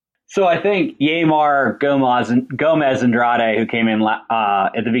 So I think Yeimar Gomez Andrade, who came in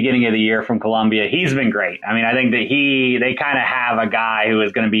at the beginning of the year from Colombia, he's been great. I mean, I think that they kind of have a guy who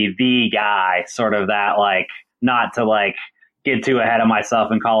is going to be the guy, sort of that, like, not to like get too ahead of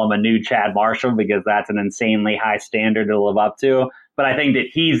myself and call him a new Chad Marshall, because that's an insanely high standard to live up to. But I think that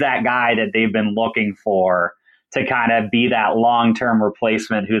he's that guy that they've been looking for to kind of be that long-term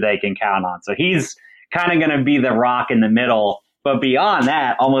replacement who they can count on. So he's kind of going to be the rock in the middle. But beyond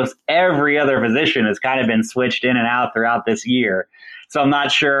that, almost every other position has kind of been switched in and out throughout this year. So I'm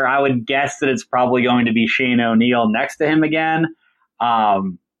not sure. I would guess that it's probably going to be Shane O'Neill next to him again,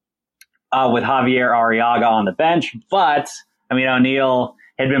 with Javier Arriaga on the bench. But I mean, O'Neill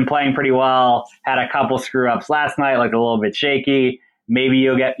had been playing pretty well, had a couple screw-ups last night, looked a little bit shaky. Maybe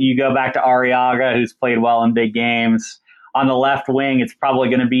you go back to Arriaga, who's played well in big games. On the left wing, it's probably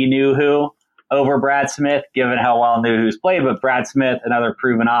going to be Nuhu over Brad Smith, given how well Nuhu's played. But Brad Smith, another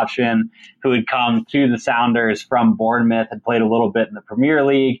proven option, who had come to the Sounders from Bournemouth, had played a little bit in the Premier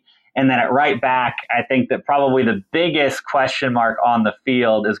League. And then at right back, I think that probably the biggest question mark on the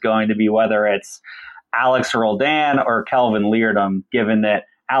field is going to be whether it's Alex Roldan or Kelvin Leerdam, given that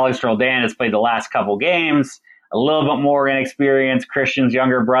Alex Roldan has played the last couple games, a little bit more inexperienced. Christian's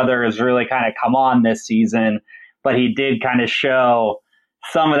younger brother has really kind of come on this season, but he did kind of show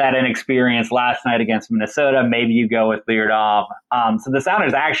some of that inexperience last night against Minnesota. Maybe you go with Leerdam. So the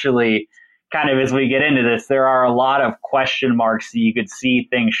Sounders actually, kind of as we get into this, there are a lot of question marks that you could see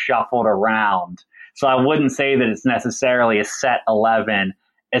things shuffled around. So I wouldn't say that it's necessarily a set 11,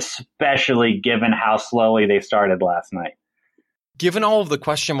 especially given how slowly they started last night. Given all of the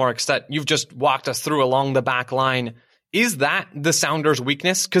question marks that you've just walked us through along the back line, is that the Sounders'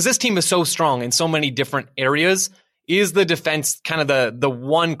 weakness? Because this team is so strong in so many different areas. Is the defense kind of the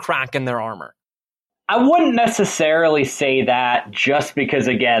one crack in their armor? I wouldn't necessarily say that, just because,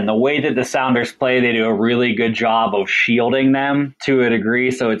 again, the way that the Sounders play, they do a really good job of shielding them to a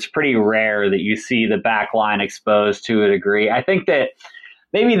degree. So it's pretty rare that you see the back line exposed to a degree. I think that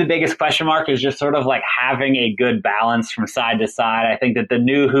maybe the biggest question mark is just sort of like having a good balance from side to side. I think that the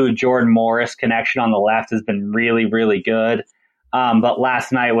Nuhu Jordan Morris connection on the left has been really, really good. But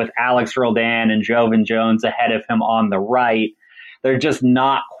last night with Alex Roldan and Jovan Jones ahead of him on the right, they're just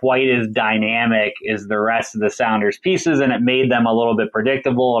not quite as dynamic as the rest of the Sounders pieces, and it made them a little bit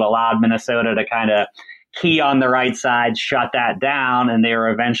predictable. It allowed Minnesota to kind of key on the right side, shut that down, and they were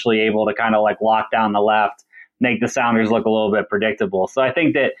eventually able to kind of like lock down the left, make the Sounders look a little bit predictable. So I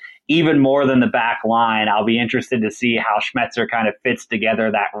think that even more than the back line, I'll be interested to see how Schmetzer kind of fits together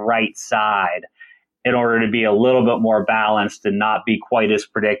that right side in order to be a little bit more balanced and not be quite as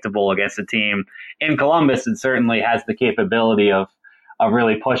predictable against a team in Columbus. It certainly has the capability of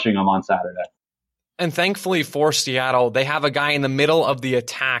really pushing them on Saturday. And thankfully for Seattle, they have a guy in the middle of the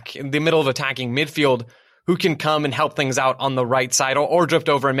attack, in the middle of attacking midfield, who can come and help things out on the right side or drift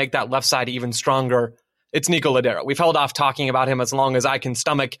over and make that left side even stronger. It's Nico Lodeiro. We've held off talking about him as long as I can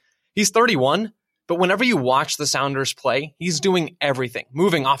stomach. He's 31, but whenever you watch the Sounders play, he's doing everything.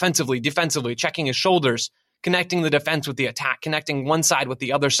 Moving offensively, defensively, checking his shoulders, connecting the defense with the attack, connecting one side with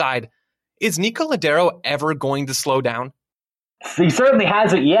the other side. Is Nico Lodeiro ever going to slow down? He certainly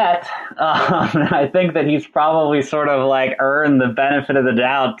hasn't yet. I think that he's probably sort of like earned the benefit of the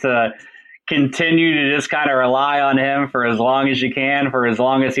doubt to continue to just kind of rely on him for as long as you can, for as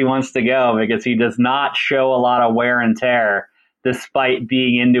long as he wants to go, because he does not show a lot of wear and tear despite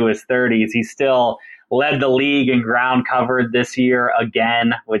being into his 30s. He still led the league in ground covered this year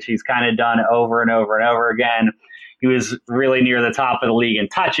again, which he's kind of done over and over and over again. He was really near the top of the league in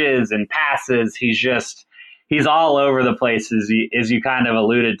touches and passes. He's he's all over the place, as you kind of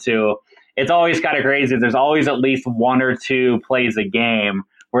alluded to. It's always kind of crazy. There's always at least one or two plays a game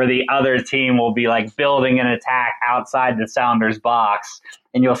where the other team will be like building an attack outside the Sounders box,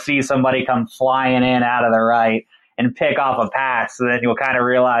 and you'll see somebody come flying in out of the right and pick off a pass. So then you'll kind of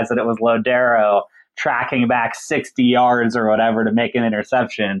realize that it was Lodeiro tracking back 60 yards or whatever to make an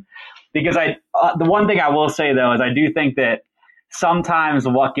interception. Because the one thing I will say, though, is I do think that sometimes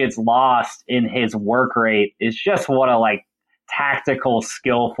what gets lost in his work rate is just what a tactical,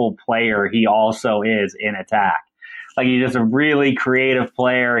 skillful player he also is in attack. He's just a really creative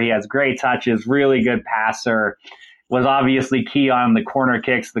player. He has great touches, really good passer. Was obviously key on the corner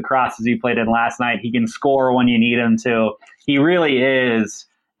kicks, the crosses he played in last night. He can score when you need him to. He really is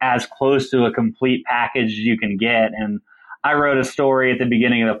as close to a complete package as you can get. And I wrote a story at the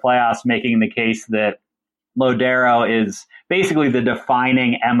beginning of the playoffs making the case that Lodeiro is basically the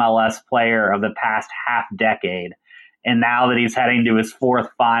defining MLS player of the past half decade. And now that he's heading to his fourth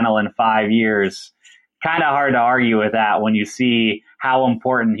final in 5 years, kind of hard to argue with that when you see how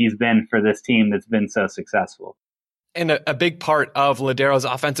important he's been for this team that's been so successful. And a big part of Lodeiro's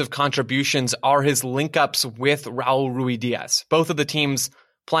offensive contributions are his link-ups with Raul Ruidiaz. Both of the teams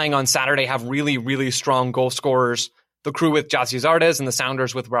playing on Saturday have really, really strong goal scorers. The Crew with Gyasi Zardes and the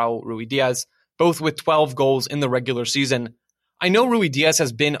Sounders with Raul Ruidiaz, both with 12 goals in the regular season. I know Ruidiaz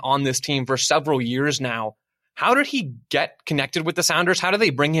has been on this team for several years now. How did he get connected with the Sounders? How did they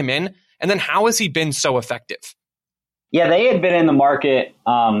bring him in? And then how has he been so effective? Yeah, they had been in the market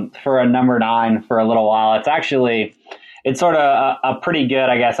for a number 9 for a little while. It's sort of a pretty good,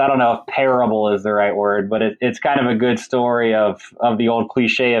 I guess. I don't know if parable is the right word, but it's kind of a good story of the old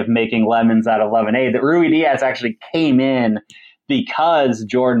cliche of making lemons out of lemonade. That Ruidiaz actually came in because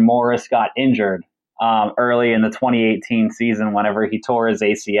Jordan Morris got injured early in the 2018 season whenever he tore his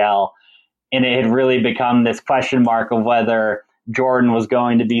ACL. And it had really become this question mark of whether Jordan was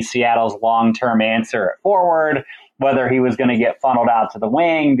going to be Seattle's long-term answer at forward, whether he was going to get funneled out to the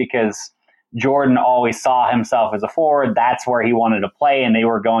wing because Jordan always saw himself as a forward. That's where he wanted to play, and they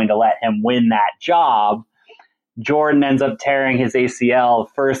were going to let him win that job. Jordan ends up tearing his ACL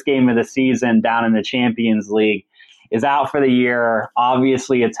first game of the season down in the Champions League, is out for the year.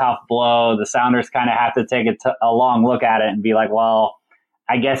 Obviously a tough blow. The Sounders kind of have to take a long look at it and be like, well,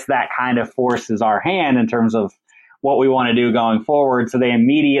 I guess that kind of forces our hand in terms of what we want to do going forward. So they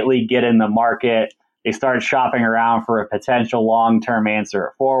immediately get in the market. They start shopping around for a potential long-term answer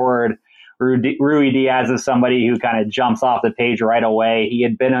at forward. Ruidiaz is somebody who kind of jumps off the page right away. He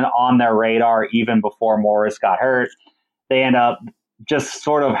had been on their radar even before Morris got hurt. They end up just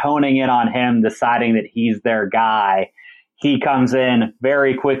sort of honing in on him, deciding that he's their guy. He comes in,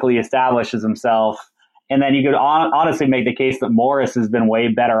 very quickly establishes himself. And then you could honestly make the case that Morris has been way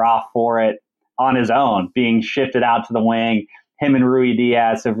better off for it on his own, being shifted out to the wing. Him and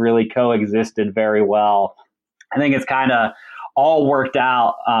Ruidiaz have really coexisted very well. I think it's kind of all worked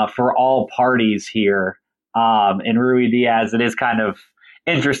out for all parties here. In Ruidiaz, it is kind of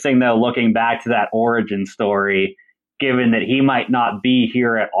interesting, though, looking back to that origin story, given that he might not be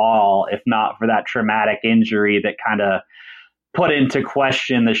here at all if not for that traumatic injury that kind of put into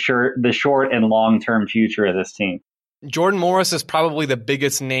question the short and long-term future of this team. Jordan Morris is probably the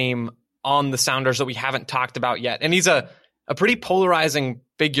biggest name on the Sounders that we haven't talked about yet. And he's a pretty polarizing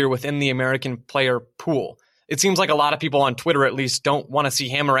figure within the American player pool. It seems like a lot of people on Twitter, at least, don't want to see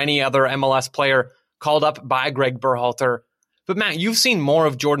him or any other MLS player called up by Greg Berhalter. But Matt, you've seen more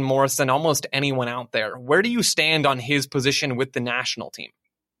of Jordan Morris than almost anyone out there. Where do you stand on his position with the national team?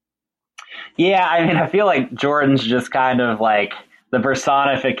 Yeah, I mean, I feel like Jordan's just kind of like the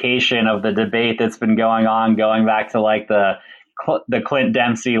personification of the debate that's been going on, going back to like the Clint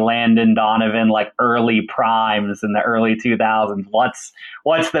Dempsey, Landon Donovan, like early primes in the early 2000s.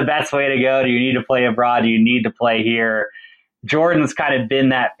 What's the best way to go? Do you need to play abroad? Do you need to play here? Jordan's kind of been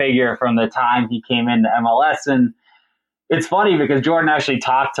that figure from the time he came into MLS. And it's funny because Jordan actually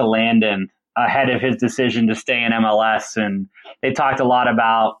talked to Landon ahead of his decision to stay in MLS. And they talked a lot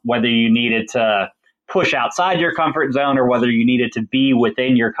about whether you needed to push outside your comfort zone or whether you needed to be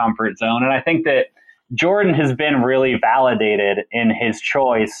within your comfort zone. And I think that Jordan has been really validated in his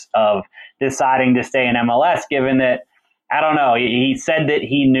choice of deciding to stay in MLS, given that, I don't know, he said that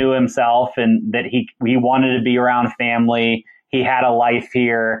he knew himself and that he wanted to be around family. He had a life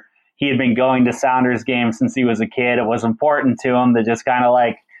here. He had been going to Sounders games since he was a kid. It was important to him to just kind of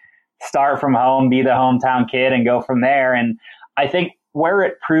like start from home, be the hometown kid, and go from there. And I think where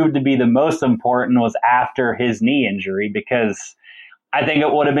it proved to be the most important was after his knee injury, because I think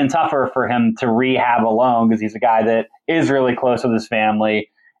it would have been tougher for him to rehab alone because he's a guy that is really close with his family.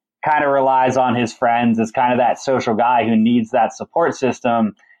 kind of relies on his friends as kind of that social guy who needs that support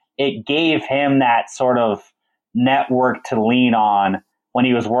system, it gave him that sort of network to lean on when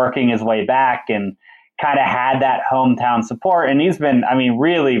he was working his way back and kind of had that hometown support. And he's been,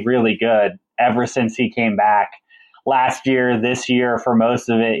 really, really good ever since he came back last year, this year, for most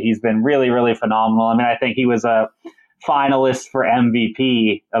of it. He's been really, really phenomenal. I think he was a finalist for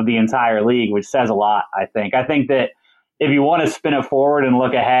MVP of the entire league, which says a lot, I think. I think that if you want to spin it forward and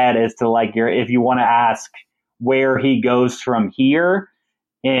look ahead as to if you want to ask where he goes from here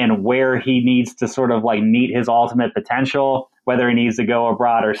and where he needs to sort of meet his ultimate potential, whether he needs to go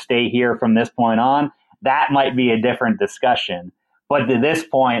abroad or stay here from this point on, that might be a different discussion. But to this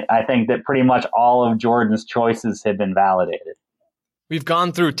point, I think that pretty much all of Jordan's choices have been validated. We've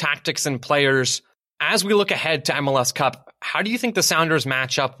gone through tactics and players. As we look ahead to MLS Cup, how do you think the Sounders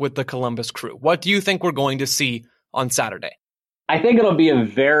match up with the Columbus Crew? What do you think we're going to see on Saturday? I think it'll be a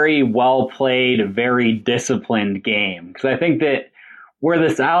very well-played, very disciplined game. Because I think that where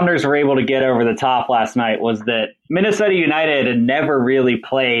the Sounders were able to get over the top last night was that Minnesota United had never really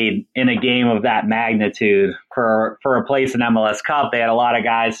played in a game of that magnitude for a place in MLS Cup. They had a lot of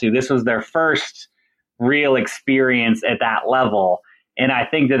guys who this was their first real experience at that level. And I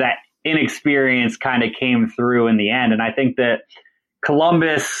think that inexperience kind of came through in the end. And I think that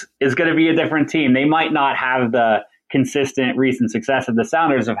Columbus is going to be a different team. They might not have the consistent recent success that the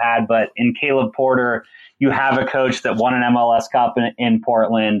Sounders have had, but in Caleb Porter, you have a coach that won an MLS Cup in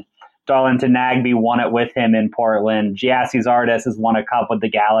Portland. Darlington Nagbe won it with him in Portland. Giassi Zardes has won a cup with the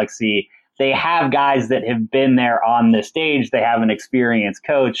Galaxy. They have guys that have been there on the stage. They have an experienced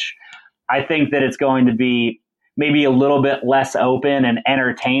coach. I think that it's going to be maybe a little bit less open and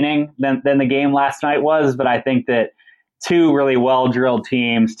entertaining than the game last night was, but I think that two really well-drilled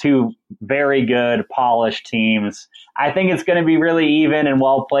teams, two very good, polished teams. I think it's going to be really even and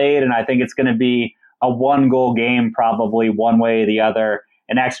well-played, and I think it's going to be a one-goal game probably one way or the other.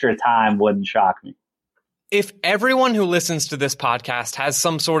 An extra time wouldn't shock me. If everyone who listens to this podcast has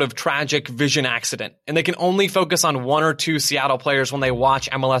some sort of tragic vision accident and they can only focus on one or two Seattle players when they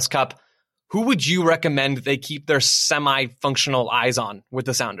watch MLS Cup, who would you recommend they keep their semi-functional eyes on with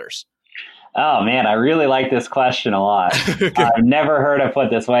the Sounders? Oh, man, I really like this question a lot. I've never heard it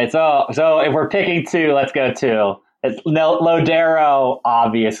put this way. So if we're picking two, let's go two. It's Lodeiro,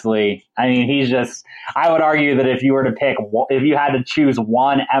 obviously. He's just, I would argue that if you had to choose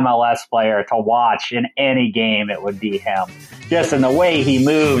one MLS player to watch in any game, it would be him. Just in the way he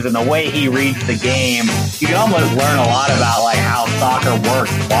moves and the way he reads the game, you can almost learn a lot about how soccer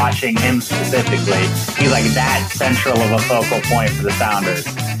works watching him specifically. He's that central of a focal point for the Sounders.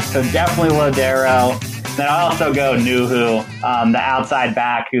 So definitely Lodeiro. Then I also go Nuhu, the outside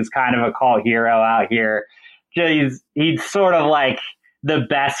back who's kind of a cult hero out here. He's sort of the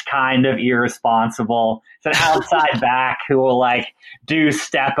best kind of irresponsible. It's an outside back who will do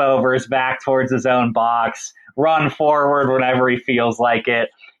step overs back towards his own box, run forward whenever he feels like it.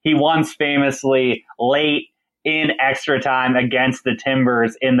 He once famously, late in extra time against the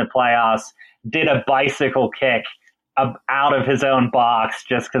Timbers in the playoffs, did a bicycle kick out of his own box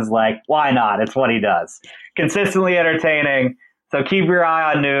just because, why not? It's what he does. Consistently entertaining. So keep your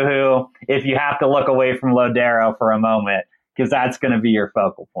eye on Nuhu if you have to look away from Lodeiro for a moment, because that's going to be your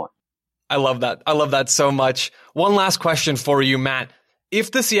focal point. I love that. I love that so much. One last question for you, Matt.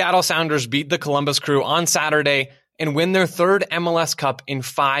 If the Seattle Sounders beat the Columbus Crew on Saturday and win their third MLS Cup in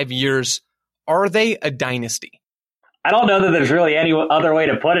 5 years, are they a dynasty? I don't know that there's really any other way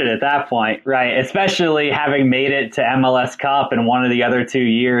to put it at that point, right? Especially having made it to MLS Cup in one of the other 2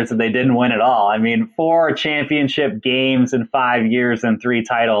 years and they didn't win at all. 4 championship games in 5 years and 3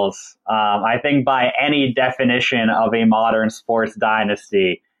 titles. I think by any definition of a modern sports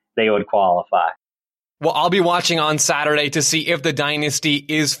dynasty, they would qualify. Well, I'll be watching on Saturday to see if the dynasty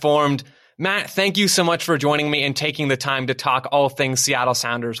is formed. Matt, thank you so much for joining me and taking the time to talk all things Seattle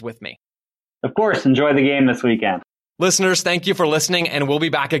Sounders with me. Of course, enjoy the game this weekend. Listeners, thank you for listening, and we'll be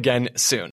back again soon.